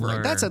Forever.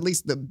 Butler. That's at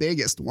least the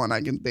biggest one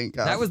I can think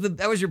of.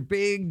 That was your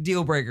big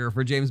deal breaker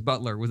for James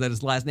Butler, was that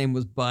his last name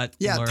was Butler.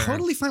 Yeah,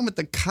 totally fine with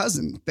the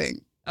cousin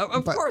thing.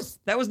 Of but- course,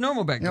 that was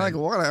normal back You're then. like,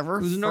 whatever.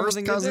 It was a normal First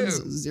thing to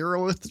cousins, do.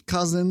 zeroth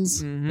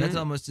cousins. Mhm. That's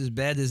almost as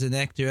bad as an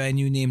actor I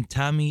knew named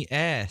Tommy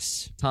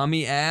Ass.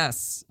 Tommy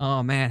Ass.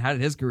 Oh man, how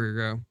did his career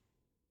go?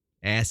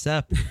 Ass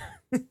up.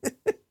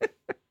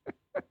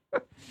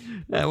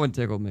 That one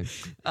tickled me.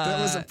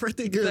 That was a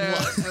pretty good that-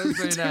 one. that was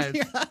pretty to be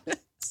nice.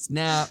 honest.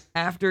 Now,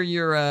 after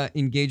your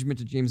engagement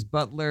to James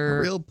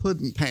Butler Real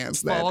pudding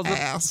pants, that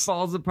ass.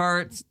 falls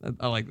apart.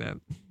 I like that.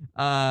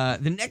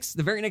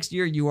 The very next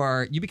year,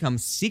 you become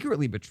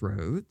secretly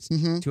betrothed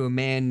Mhm. to a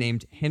man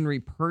named Henry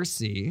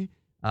Percy,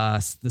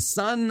 the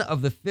son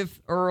of the 5th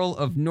Earl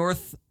of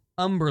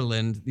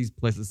Northumberland. These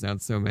places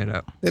sound so made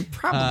up. They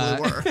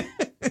probably were.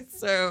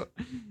 So,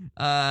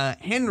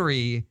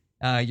 Henry,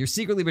 you're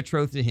secretly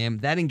betrothed to him.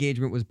 That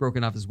engagement was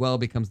broken off as well,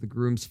 because the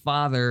groom's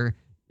father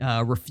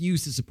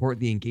refused to support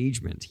the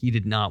engagement. He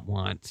did not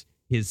want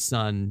his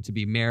son to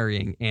be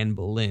marrying Anne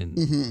Boleyn.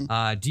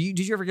 Mhm. Did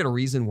you ever get a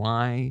reason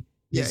why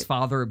his Yeah.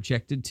 father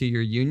objected to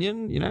your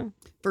union? You know,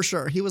 For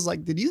sure. He was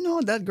like, did you know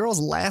that girl's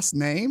last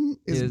name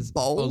is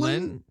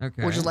Bolin?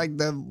 Okay. Which is like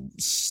the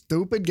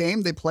stupid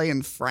game they play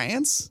in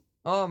France.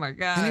 oh my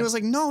god. And he was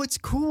like, no, it's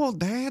cool,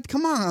 Dad.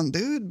 Come on,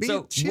 dude. Be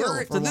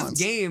chill for this once.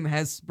 game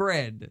has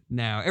spread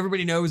now.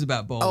 Everybody knows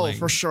about Oh, bowling.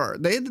 for sure.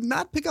 They did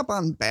not pick up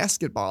on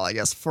basketball, I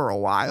guess, for a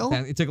while.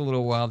 It took a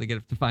little while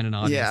to find an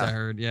audience. Yeah. I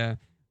heard. Yeah.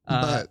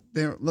 But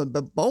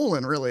the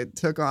bowling really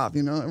took off,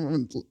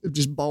 Everyone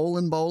just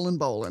bowling.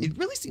 It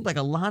really seemed like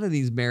a lot of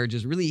these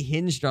marriages really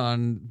hinged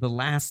on the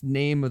last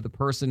name of the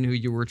person who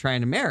you were trying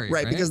to marry.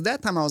 Right, because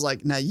that time I was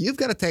like, now you've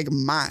got to take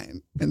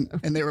mine. And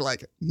they were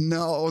like,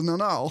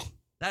 no.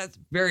 that's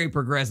very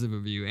progressive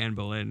of you, Anne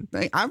Boleyn.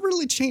 I've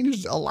really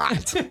changed a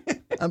lot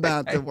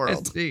about the I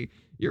world. see.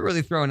 You're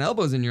really throwing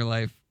elbows in your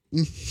life.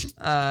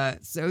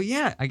 So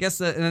yeah, I guess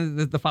and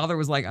then the father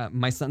was like,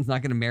 my son's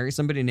not going to marry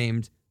somebody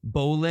named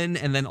Boleyn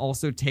and then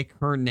also take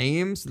her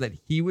name so that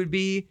he would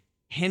be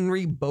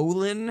Henry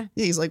Boleyn.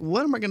 Yeah, he's like,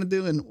 what am I going to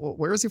do? And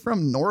where is he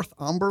from?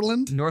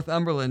 Northumberland?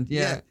 Northumberland.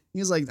 Yeah.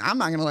 He's like, I'm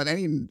not going to let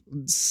any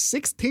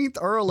 16th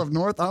Earl of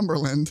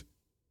Northumberland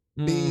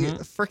be Mhm.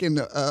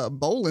 freaking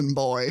Boleyn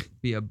boy.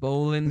 Be a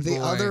Boleyn The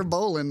boy. other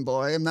Boleyn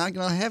boy. I'm not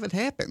going to have it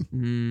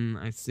happen.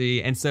 I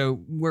see. And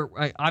so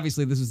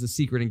obviously this was a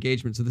secret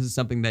engagement. So this is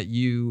something that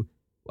you,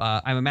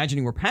 I'm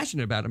imagining, were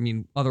passionate about. I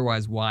mean,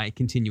 otherwise, why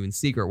continue in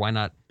secret? Why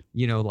not,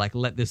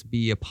 let this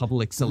be a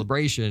public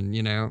celebration?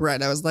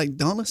 Right. I was like,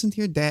 don't listen to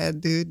your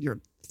dad, dude. You're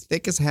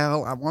thick as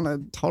hell. I want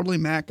to totally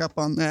mac up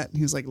on that. And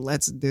he was like,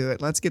 let's do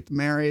it. Let's get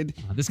married.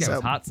 This guy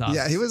was hot sauce.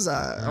 Yeah, he was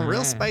a real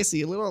Alright.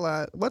 spicy little,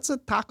 what's a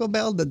Taco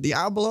Bell? The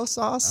Diablo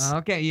sauce?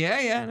 Okay.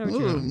 Yeah. I know what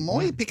you Ooh, mean.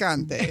 muy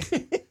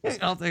picante.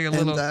 I'll take a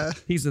little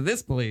And, piece of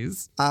this,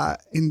 please.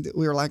 And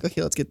we were like,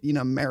 okay, let's get,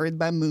 married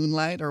by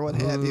moonlight or what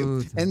have you.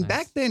 Ooh, sounds And nice.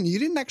 back then, you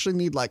didn't actually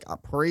need like a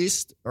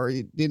priest or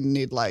you didn't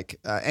need like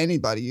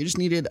anybody. You just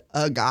needed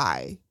a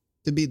guy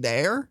to be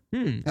there.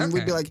 And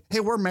we'd be like, hey,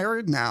 we're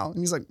married now. And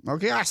he's like,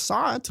 okay, I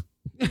saw it.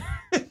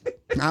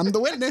 I'm the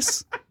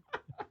witness.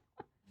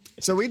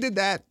 So we did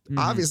that,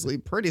 obviously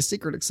pretty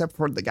secret except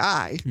for the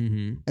guy.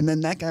 Mm-hmm. And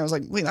then that guy was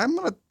like, wait, I'm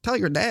going to tell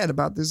your dad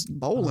about this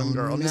bowling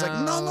girl. And he's like,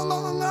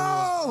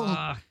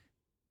 no.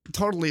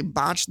 Totally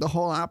botched the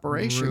whole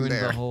operation Ruined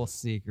there. the whole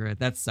secret.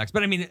 That sucks.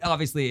 But I mean,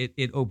 obviously,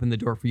 it opened the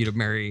door for you to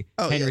marry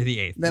Henry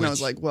VIII. Then I which-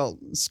 was like, well,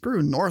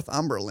 screw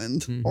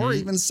Northumberland or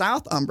even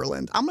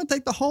Southumberland. I'm going to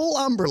take the whole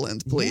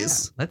Umberland,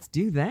 please. Yeah, let's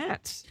do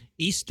that.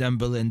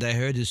 Eastumberland, I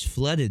heard, is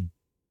flooded.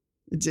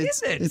 It's,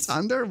 Is it? It's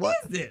under what?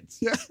 Is it?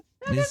 Yeah.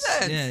 What is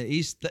that? Yeah,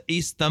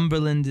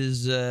 Eastumberland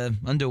is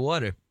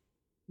underwater.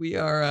 We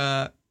are,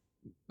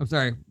 I'm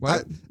sorry,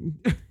 what?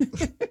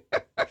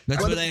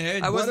 That's what I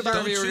heard. I wasn't Don't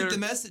sure if you were shoot gonna the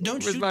message.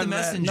 Don't shoot respond the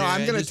to that. messenger. No,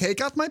 I'm I going to just-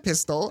 take out my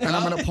pistol and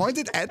I'm going to point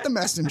it at the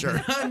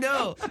messenger. Oh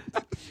no!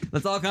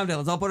 Let's all calm down.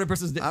 Let's all put our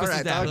pistols All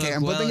right, down. okay.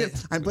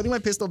 I'm putting my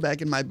pistol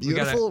back in my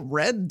beautiful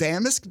red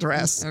damask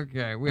dress.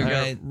 Okay, we got All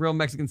a right. real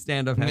Mexican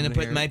standoff. I'm gonna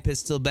put my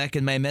pistol back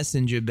in my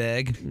messenger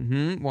bag,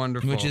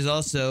 wonderful, which is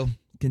also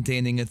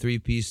containing a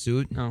 3-piece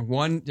suit.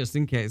 one just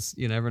in case.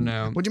 You never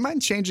know. Would you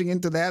mind changing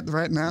into that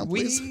right now,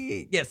 please?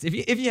 Yes, if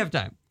you have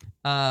time.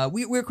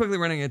 We're quickly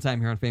running out of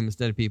time here on Famous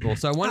Dead People.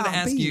 So I wanted to Oh,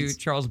 ask you, beans.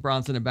 Charles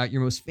Bronson, about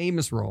your most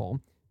famous role.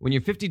 When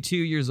you're 52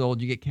 years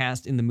old, you get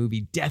cast in the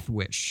movie Death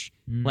Wish,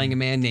 playing a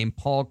man named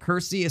Paul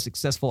Kersey, a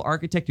successful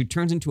architect who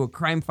turns into a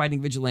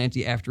crime-fighting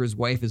vigilante after his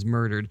wife is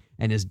murdered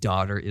and his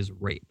daughter is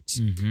raped.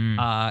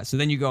 So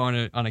then you go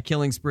on a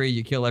killing spree.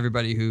 You kill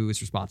everybody who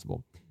is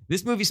responsible.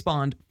 This movie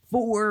spawned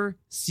 4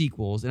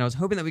 sequels, and I was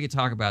hoping that we could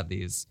talk about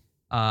these.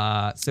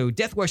 So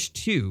Death Wish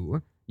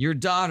 2, your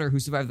daughter who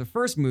survived the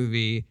first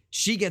movie,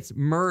 she gets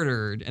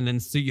murdered, and then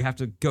so you have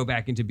to go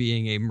back into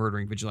being a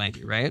murdering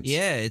vigilante, right?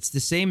 Yeah, it's the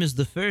same as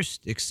the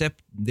first,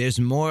 except there's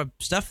more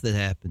stuff that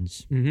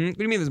happens. What do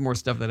you mean there's more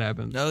stuff that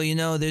happens?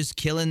 Oh, there's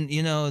killing.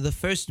 The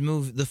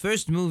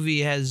first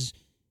movie has,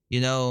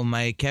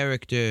 my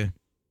character,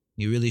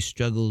 he really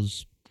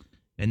struggles,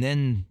 and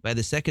then by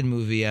the second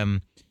movie,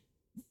 I'm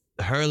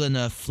hurling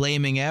a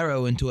flaming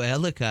arrow into a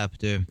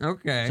helicopter.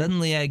 Okay.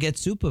 Suddenly, I get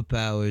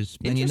superpowers,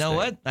 and you know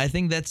Interesting. what? I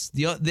think that's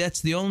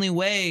the only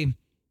way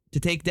to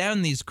take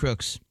down these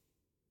crooks.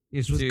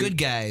 Is With to- good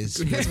guys,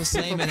 with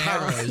flaming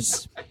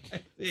arrows,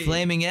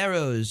 flaming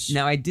arrows.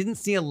 Now, I didn't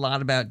see a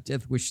lot about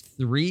Death Wish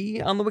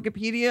 3 on the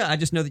Wikipedia. I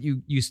just know that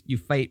you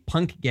fight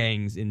punk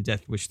gangs in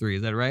Death Wish 3.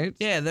 Is that right?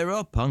 Yeah, they're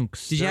all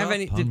punks. Did you They're have all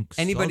any- did punks.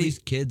 anybody- All these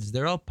kids,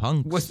 they're all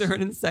punks. Was there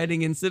an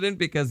inciting incident?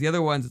 Because the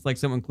other ones, it's like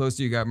someone close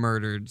to you got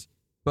murdered.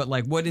 But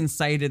like, what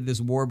incited this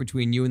war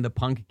between you and the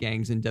punk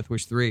gangs in Death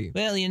Wish 3?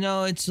 Well,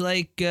 it's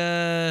like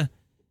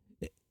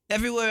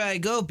everywhere I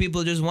go,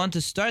 people just want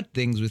to start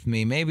things with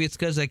me. Maybe it's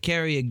because I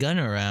carry a gun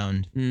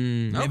around.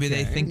 Maybe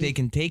they think they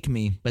can take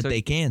me, but So-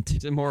 they can't.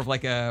 It's more of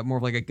like a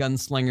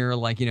gunslinger,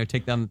 like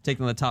take them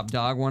the top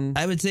dog one.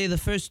 I would say the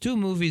first 2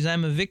 movies,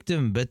 I'm a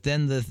victim, but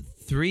then the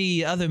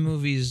 3 other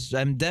movies,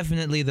 I'm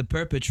definitely the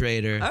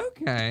perpetrator.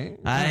 Okay.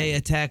 I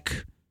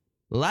attack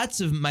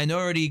lots of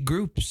minority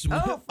groups.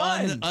 Oh,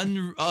 fun.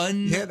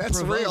 Yeah,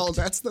 that's real. unprovoked.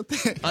 That's the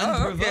thing.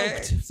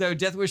 Unprovoked. So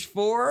Death Wish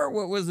 4,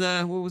 what was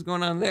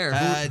going on there?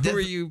 Who Death- were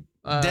you?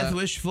 Death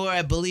Wish 4,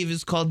 I believe,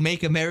 is called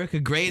Make America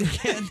Great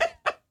Again.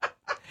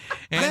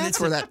 And That's it's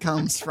where that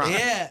comes from.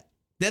 Yeah.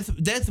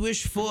 Death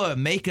Wish 4,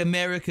 Make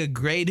America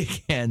Great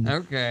Again.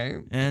 Okay.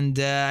 And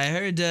I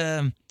heard,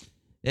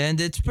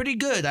 and it's pretty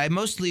good. I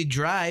mostly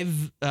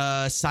drive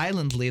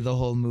silently the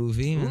whole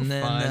movie. Ooh, and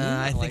then fun.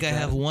 I I think like I that.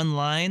 have one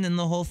line in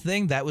the whole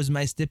thing. That was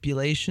my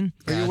stipulation.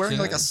 Are you wearing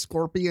Gotcha. like a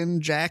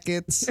scorpion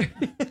jacket?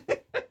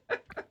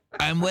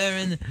 I'm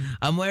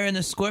wearing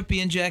a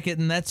scorpion jacket,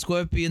 and that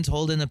scorpion's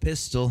holding a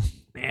pistol.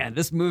 Man,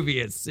 this movie,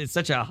 it's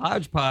such a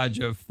hodgepodge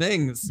of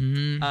things.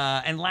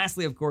 And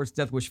lastly, of course,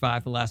 Death Wish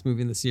 5, the last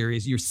movie in the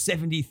series. You're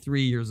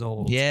 73 years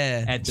old.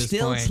 Yeah. At this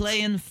Still point.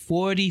 playing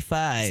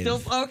 45.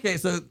 Still, okay,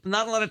 so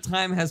not a lot of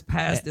time has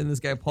passed in this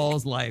guy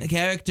Paul's life. The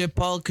character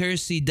Paul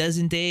Kersey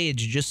doesn't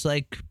age, just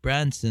like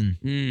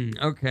Bronson.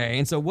 Okay,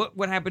 and so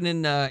what happened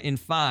in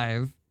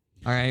 5?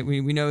 All right,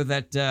 we know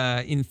that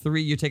in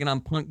 3 you're taking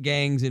on punk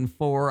gangs. In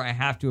 4, I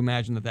have to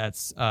imagine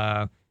that's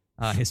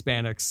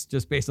Hispanics,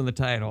 just based on the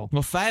title.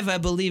 Well, 5, I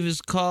believe,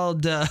 is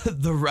called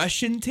the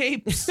Russian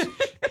tapes,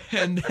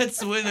 and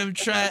that's when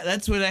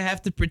That's when I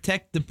have to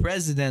protect the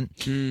president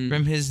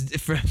from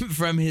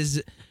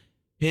his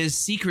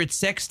secret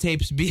sex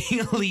tapes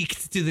being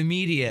leaked to the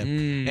media,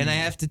 and I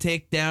have to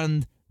take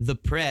down the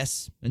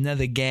press,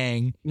 another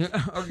gang,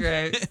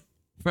 Okay.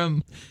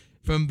 from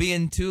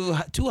being too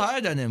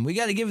hard on him. We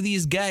got to give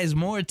these guys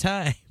more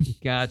time.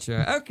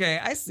 Gotcha. Okay,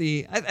 I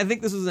see. I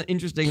think this was an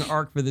interesting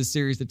arc for this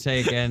series to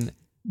take, and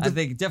I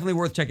think definitely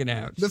worth checking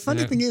out. The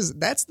funny thing is,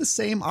 that's the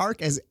same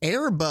arc as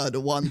Air Bud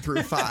 1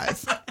 through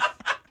 5.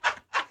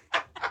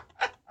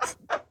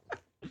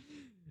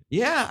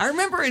 Yeah, I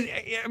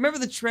remember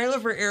the trailer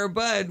for Air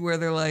Bud where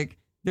they're like,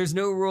 "There's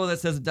no rule that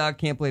says a dog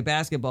can't play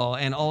basketball,"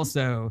 and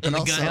also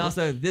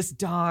this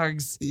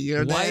dog's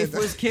You're wife dead.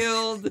 was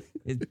killed,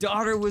 his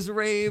daughter was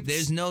raped.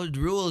 There's no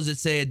rules that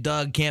say a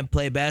dog can't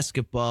play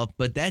basketball,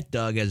 but that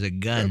dog has a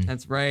gun.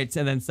 That's right.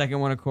 And then second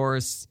one, of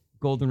course,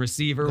 Golden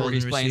Receiver, where Golden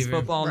he's playing Receiver.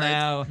 football Right.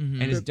 now,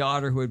 and his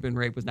daughter, who had been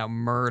raped, was now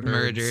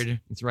murdered.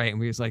 That's right. And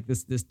we was like,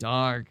 this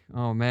dog.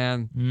 Oh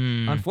man.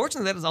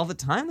 Unfortunately, that is all the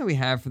time that we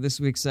have for this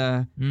week's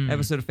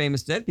episode of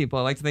Famous Dead People.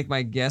 I'd like to thank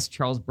my guests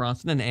Charles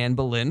Bronson and Anne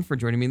Boleyn for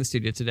joining me in the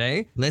studio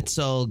today. Let's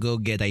all go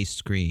get ice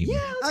cream.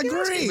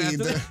 Agreed.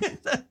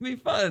 That'd be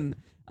fun.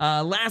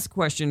 Last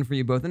question for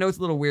you both. I know it's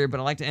a little weird, but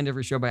I like to end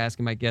every show by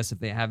asking my guests if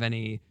they have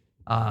any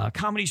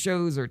comedy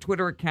shows or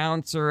Twitter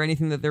accounts or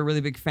anything that they're really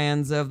big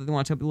fans of that they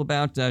want to tell people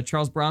about.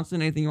 Charles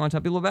Bronson, anything you want to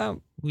tell people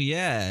about? Well,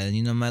 yeah,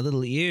 my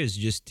little ears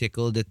just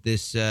tickled at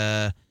this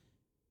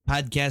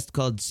podcast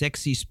called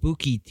Sexy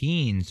Spooky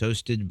Teens,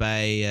 hosted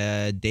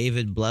by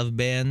David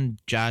Blovband,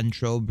 John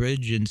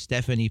Trowbridge, and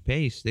Stephanie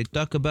Pace. They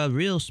talk about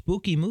real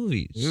spooky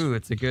movies. Ooh,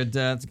 it's a good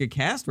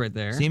cast right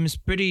there. Seems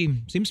pretty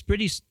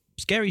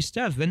scary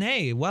stuff. And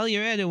hey, while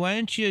you're at it, why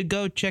don't you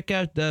go check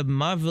out the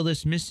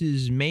Marvelous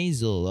Mrs.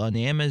 Maisel on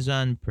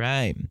Amazon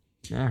Prime?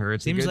 I heard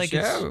it's Seems a good like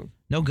show. it's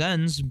no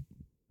guns,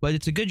 but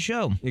it's a good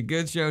show. A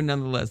good show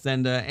nonetheless.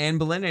 And Anne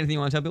Boleyn, anything you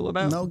want to tell people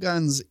about? No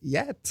guns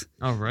yet.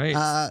 All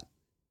right.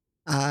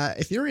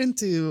 If you're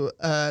into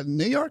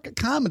New York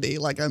comedy,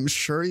 like I'm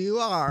sure you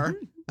are,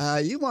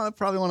 you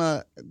probably want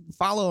to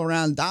follow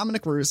around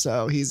Dominic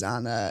Russo. He's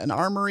on an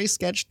Armory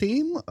sketch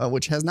team,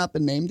 which has not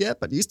been named yet,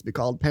 but used to be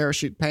called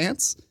Parachute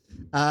Pants.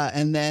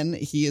 And then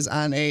he is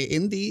on a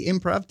indie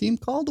improv team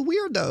called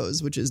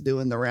Weirdos, which is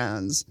doing the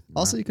rounds.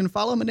 Also, you can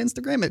follow him on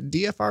Instagram at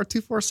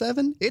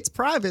DFR247. It's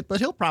private, but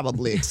he'll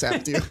probably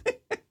accept you.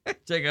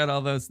 Check out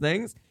all those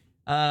things.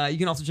 You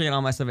can also check out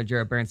all my stuff at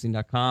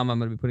jaredbernstein.com. I'm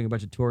going to be putting a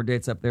bunch of tour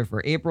dates up there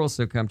for April,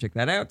 so come check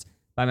that out.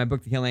 Buy my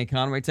book, The Kelly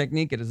Conway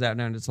Technique. It is out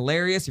now and it's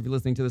hilarious. If you're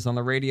listening to this on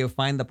the radio,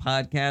 find the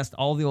podcast.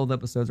 All the old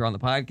episodes are on the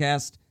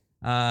podcast.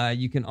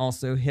 You can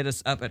also hit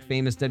us up at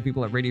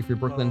famousdeadpeople at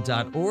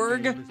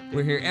radiofreebrooklyn.org.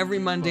 We're here every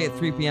Monday at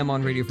 3 p.m.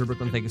 on Radio Free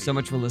Brooklyn. Thank you so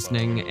much for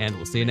listening, and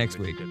we'll see you next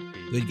week.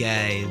 Good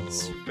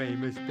guys.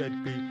 Famous dead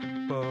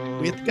people.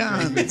 With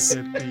guns. Famous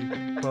dead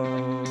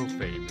people.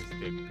 Famous dead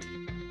people.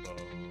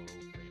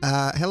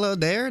 Hello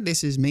there,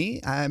 this is me.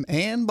 I'm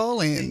Anne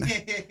Boleyn.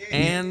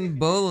 Anne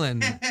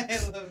Boleyn.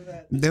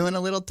 Doing a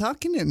little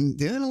talking and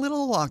doing a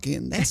little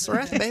walking. That's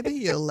right, baby.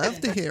 You'll love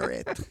to hear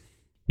it.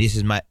 This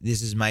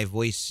is my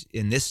voice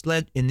in this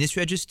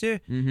register.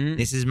 Mm-hmm.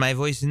 This is my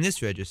voice in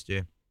this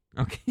register.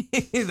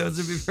 Okay, those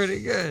would be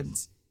pretty good.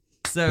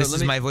 So This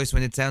is my voice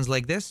when it sounds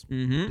like this.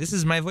 Mm-hmm. This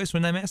is my voice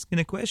when I'm asking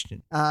a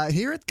question.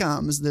 Here it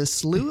comes, the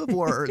slew of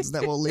words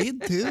that will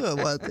lead to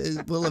what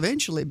will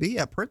eventually be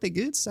a pretty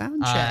good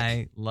sound check.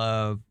 I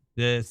love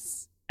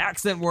this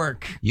accent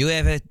work. You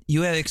have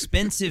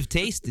expensive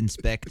taste,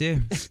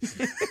 Inspector.